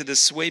lead to the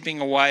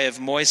sweeping away of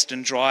moist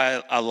and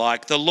dry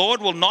alike. The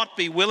Lord will not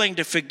be willing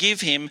to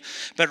forgive him,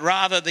 but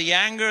rather the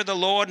anger of the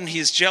Lord and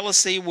his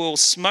jealousy will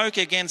smoke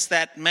against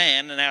that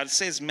man. And now it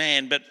says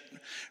man, but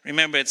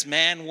remember it's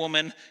man,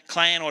 woman,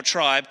 clan or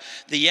tribe.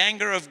 The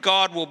anger of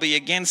God will be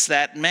against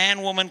that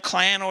man, woman,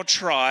 clan or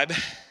tribe.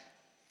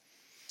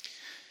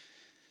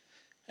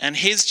 And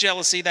his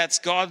jealousy, that's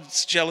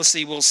God's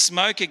jealousy, will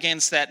smoke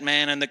against that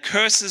man, and the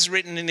curses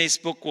written in this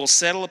book will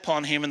settle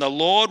upon him, and the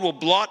Lord will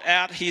blot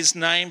out his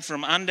name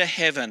from under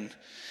heaven.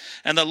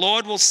 And the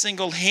Lord will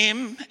single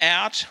him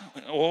out,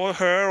 or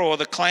her, or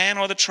the clan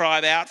or the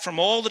tribe out from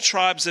all the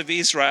tribes of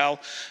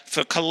Israel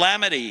for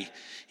calamity,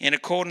 in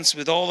accordance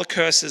with all the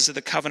curses of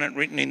the covenant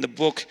written in the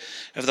book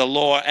of the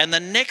law. And the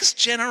next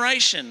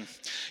generation,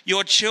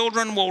 your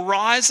children will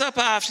rise up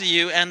after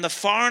you, and the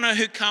foreigner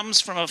who comes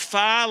from a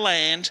far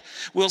land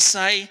will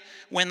say,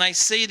 when they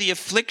see the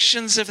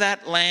afflictions of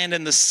that land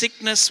and the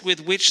sickness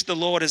with which the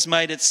Lord has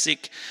made it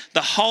sick,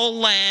 the whole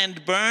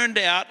land burned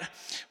out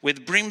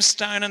with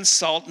brimstone and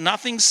salt,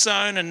 nothing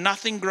sown and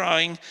nothing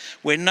growing,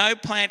 where no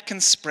plant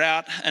can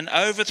sprout, an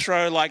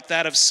overthrow like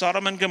that of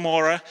Sodom and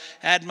Gomorrah,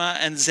 Admah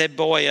and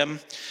Zeboim,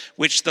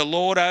 which the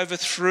Lord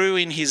overthrew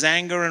in his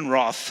anger and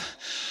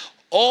wrath.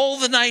 All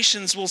the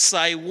nations will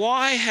say,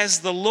 why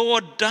has the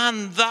Lord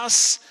done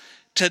thus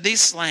to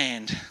this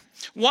land?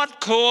 What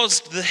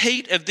caused the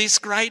heat of this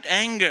great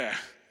anger?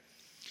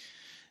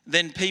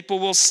 Then people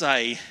will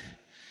say,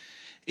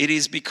 it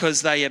is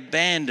because they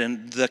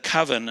abandoned the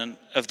covenant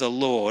of the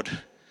Lord,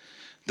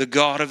 the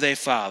God of their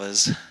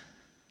fathers.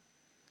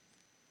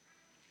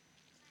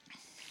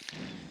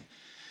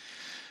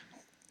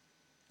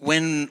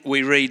 When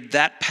we read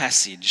that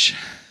passage,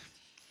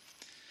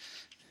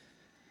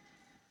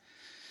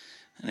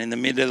 and in the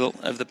middle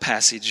of the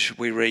passage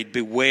we read,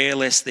 beware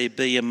lest there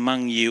be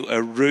among you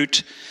a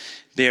root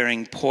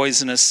bearing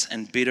poisonous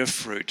and bitter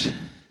fruit.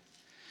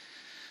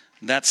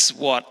 That's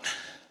what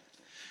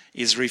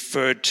is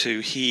referred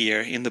to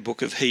here in the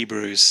book of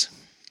Hebrews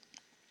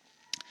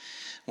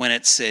when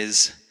it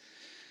says,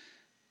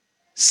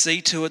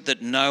 see to it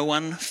that no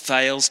one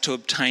fails to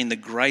obtain the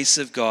grace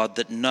of God,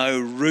 that no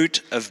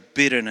root of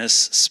bitterness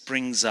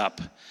springs up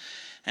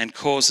and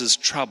causes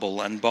trouble,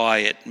 and by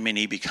it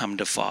many become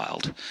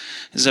defiled.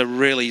 There's a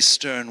really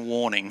stern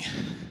warning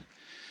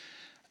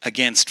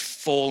against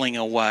falling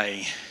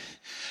away,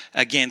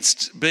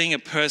 against being a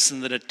person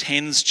that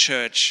attends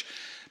church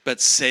but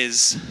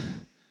says,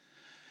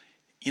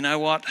 you know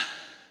what?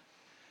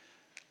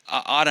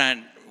 I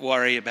don't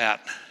worry about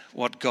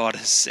what God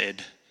has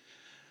said.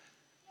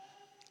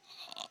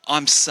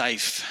 I'm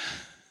safe.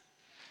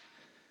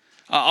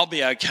 I'll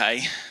be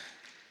okay.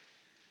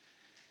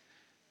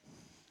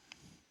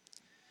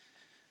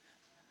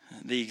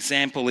 The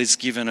example is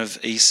given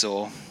of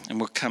Esau, and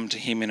we'll come to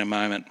him in a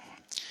moment.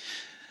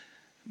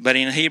 But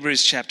in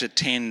Hebrews chapter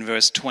 10,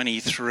 verse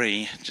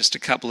 23, just a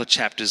couple of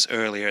chapters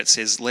earlier, it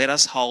says, let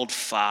us hold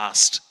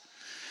fast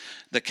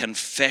the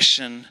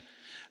confession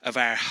of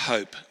our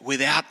hope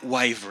without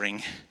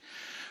wavering,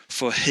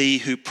 for he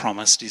who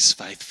promised is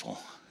faithful.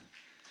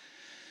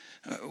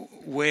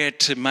 We're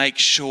to make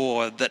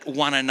sure that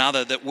one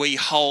another, that we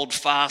hold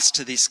fast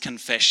to this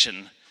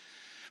confession.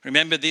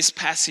 Remember, this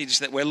passage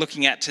that we're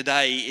looking at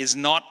today is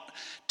not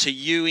to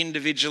you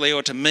individually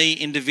or to me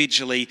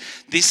individually.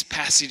 This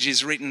passage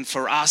is written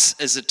for us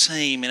as a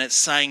team, and it's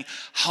saying,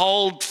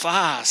 hold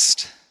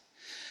fast.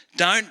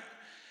 Don't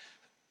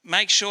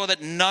make sure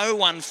that no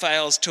one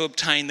fails to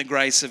obtain the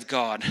grace of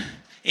God.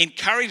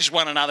 Encourage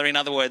one another, in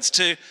other words,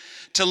 to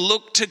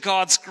look to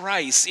God's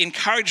grace.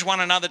 Encourage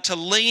one another to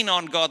lean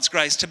on God's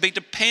grace, to be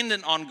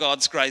dependent on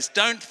God's grace.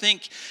 Don't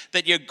think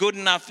that you're good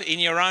enough in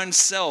your own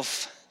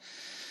self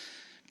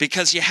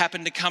because you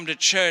happen to come to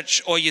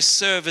church or you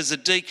serve as a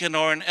deacon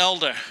or an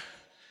elder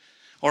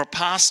or a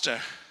pastor.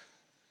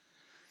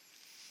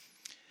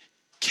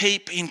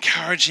 Keep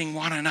encouraging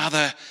one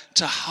another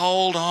to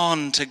hold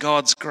on to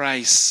God's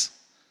grace,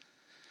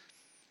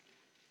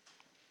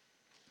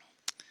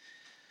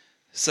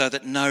 so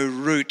that no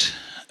root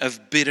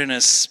of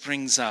bitterness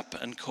springs up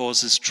and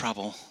causes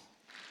trouble.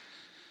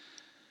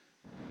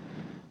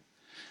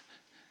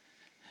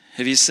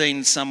 Have you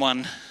seen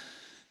someone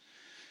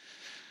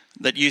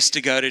that used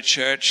to go to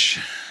church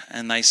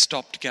and they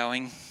stopped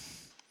going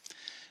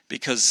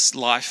because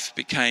life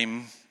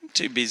became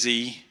too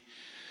busy,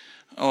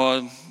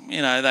 or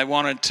they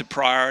wanted to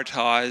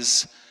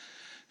prioritize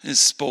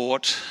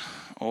sport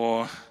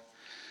or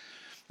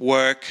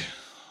work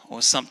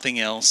or something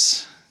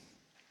else?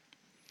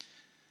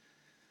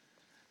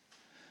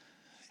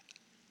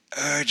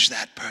 Urge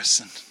that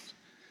person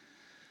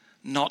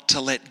not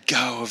to let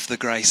go of the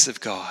grace of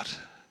God.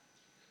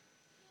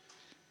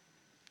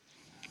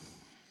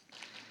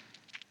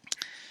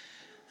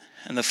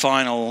 And the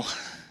final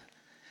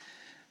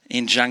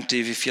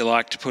injunctive, if you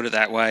like to put it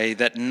that way,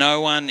 that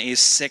no one is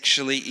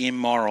sexually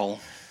immoral.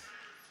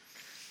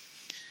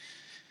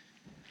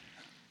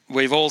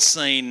 We've all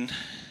seen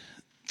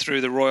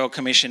through the Royal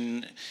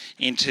Commission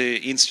into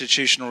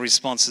institutional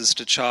responses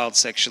to child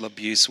sexual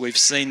abuse, we've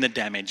seen the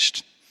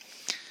damage.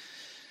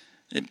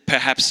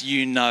 Perhaps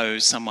you know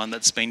someone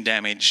that's been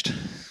damaged,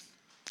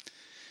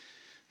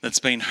 that's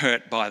been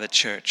hurt by the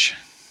church.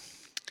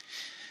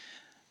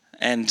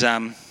 And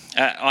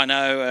I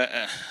know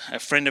a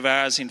friend of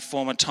ours in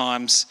former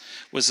times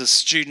was a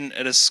student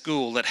at a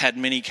school that had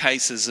many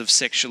cases of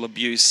sexual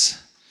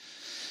abuse.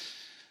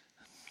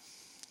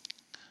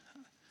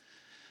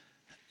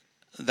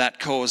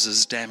 That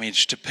causes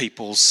damage to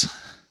people's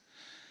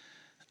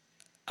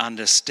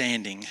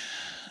understanding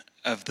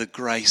of the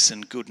grace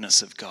and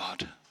goodness of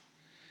God.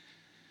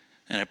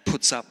 And it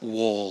puts up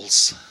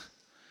walls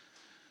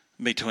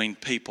between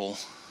people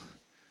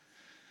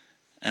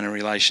and a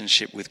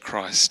relationship with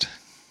Christ.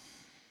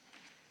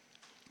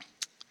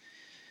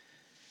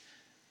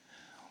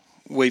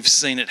 We've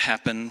seen it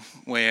happen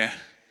where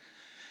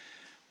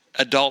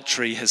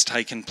adultery has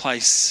taken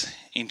place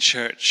in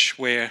church,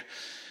 where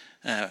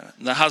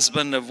the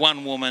husband of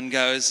one woman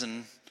goes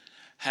and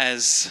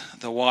has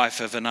the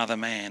wife of another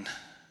man.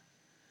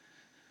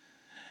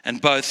 And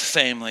both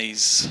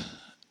families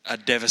are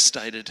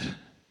devastated,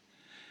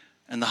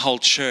 and the whole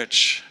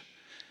church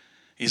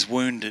is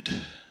wounded.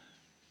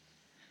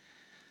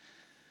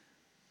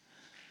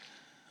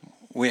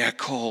 We are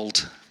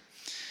called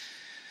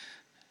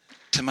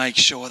to make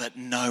sure that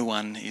no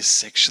one is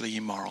sexually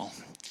immoral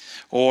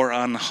or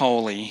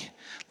unholy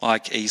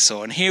like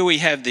Esau. And here we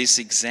have this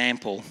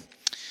example.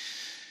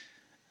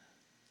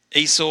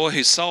 Esau,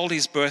 who sold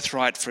his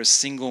birthright for a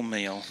single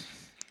meal.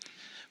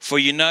 For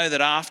you know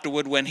that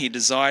afterward, when he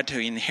desired to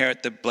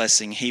inherit the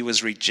blessing, he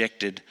was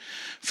rejected,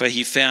 for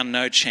he found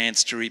no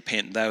chance to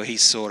repent, though he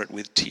sought it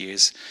with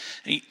tears.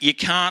 You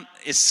can't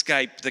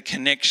escape the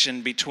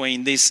connection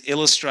between this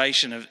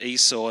illustration of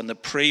Esau and the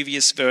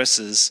previous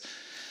verses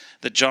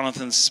that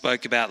Jonathan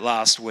spoke about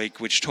last week,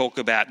 which talk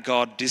about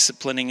God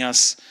disciplining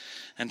us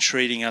and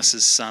treating us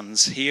as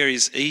sons. Here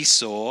is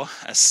Esau,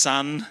 a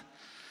son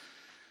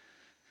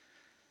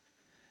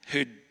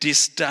who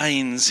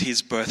disdains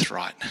his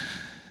birthright,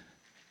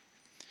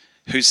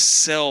 who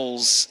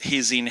sells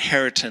his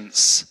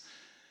inheritance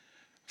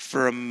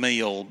for a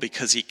meal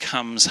because he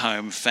comes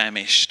home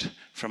famished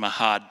from a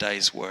hard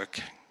day's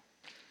work.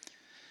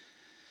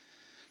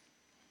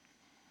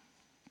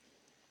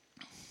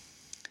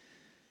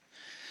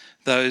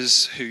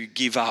 Those who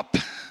give up,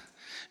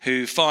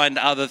 who find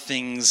other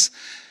things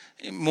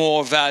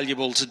more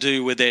valuable to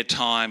do with their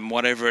time,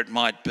 whatever it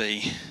might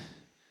be,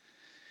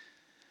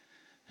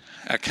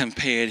 are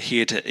compared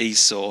here to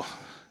Esau,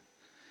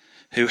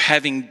 who,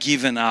 having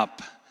given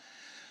up,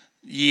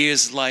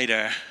 years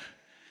later,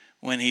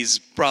 when his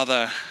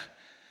brother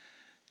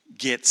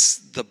gets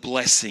the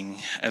blessing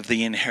of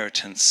the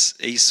inheritance,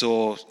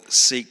 Esau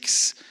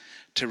seeks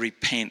to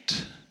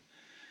repent,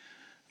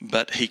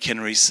 but he can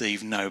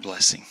receive no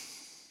blessing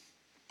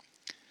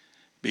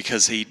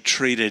because he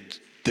treated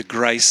the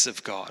grace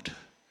of God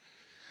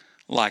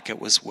like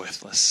it was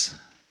worthless.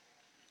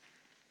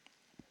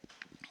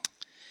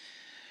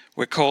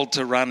 We're called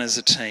to run as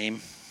a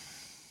team.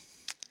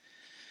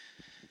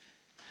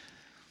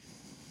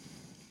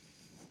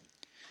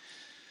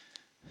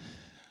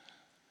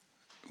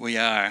 We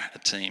are a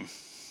team.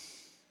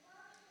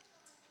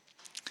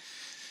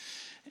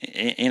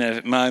 In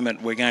a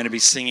moment, we're going to be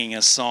singing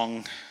a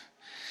song,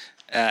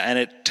 and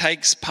it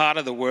takes part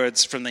of the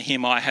words from the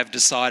hymn, I Have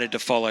Decided to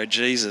Follow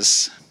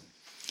Jesus.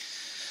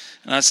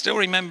 And I still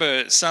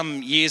remember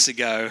some years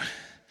ago,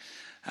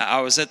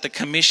 I was at the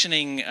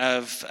commissioning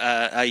of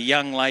a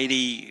young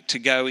lady to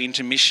go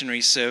into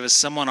missionary service,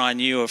 someone I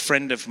knew, a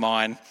friend of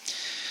mine.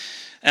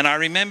 And I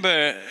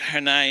remember her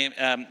name,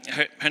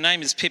 her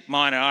name is Pip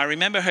Miner. I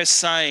remember her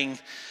saying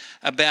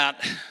about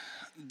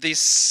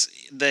this,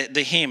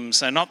 the hymn,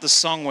 so not the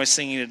song we're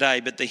singing today,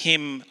 but the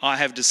hymn, I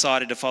Have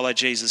Decided to Follow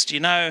Jesus. Do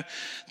you know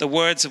the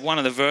words of one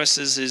of the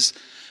verses is,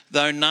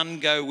 though none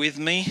go with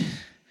me,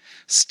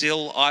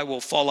 still I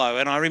will follow.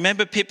 And I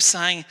remember Pip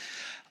saying,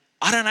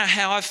 I don't know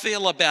how I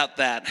feel about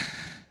that.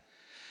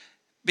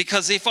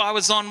 Because if I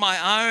was on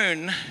my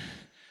own,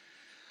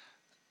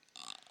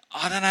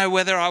 I don't know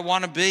whether I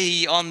want to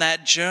be on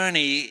that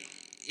journey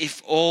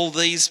if all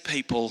these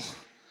people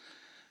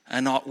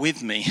are not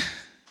with me.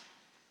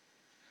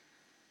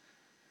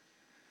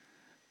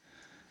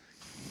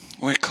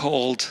 We're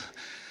called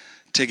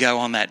to go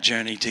on that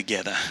journey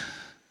together,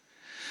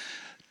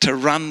 to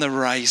run the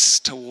race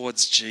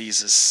towards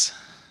Jesus,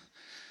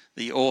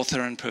 the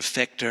author and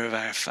perfecter of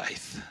our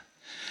faith,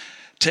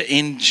 to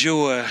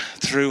endure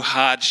through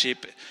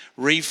hardship,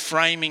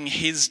 reframing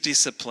his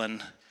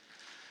discipline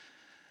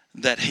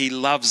that he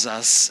loves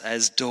us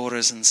as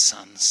daughters and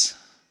sons,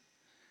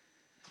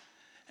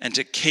 and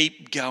to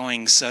keep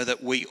going so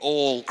that we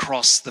all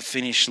cross the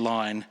finish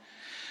line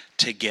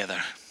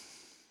together.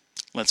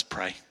 Let's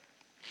pray.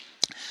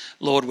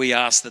 Lord, we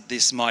ask that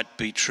this might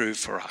be true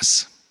for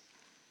us,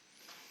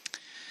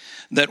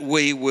 that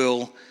we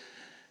will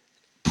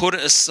put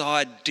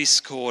aside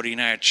discord in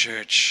our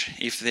church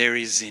if there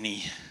is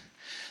any,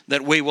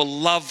 that we will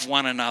love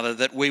one another,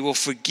 that we will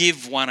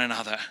forgive one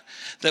another,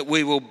 that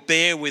we will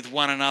bear with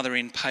one another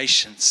in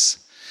patience,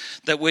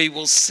 that we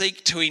will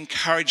seek to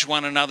encourage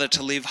one another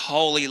to live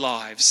holy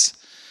lives,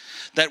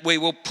 that we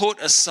will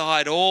put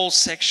aside all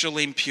sexual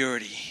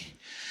impurity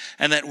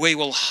and that we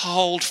will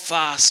hold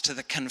fast to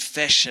the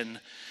confession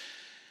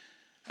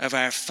of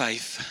our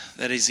faith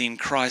that is in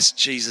Christ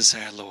Jesus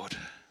our Lord.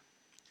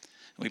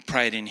 We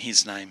pray it in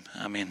his name.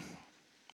 Amen.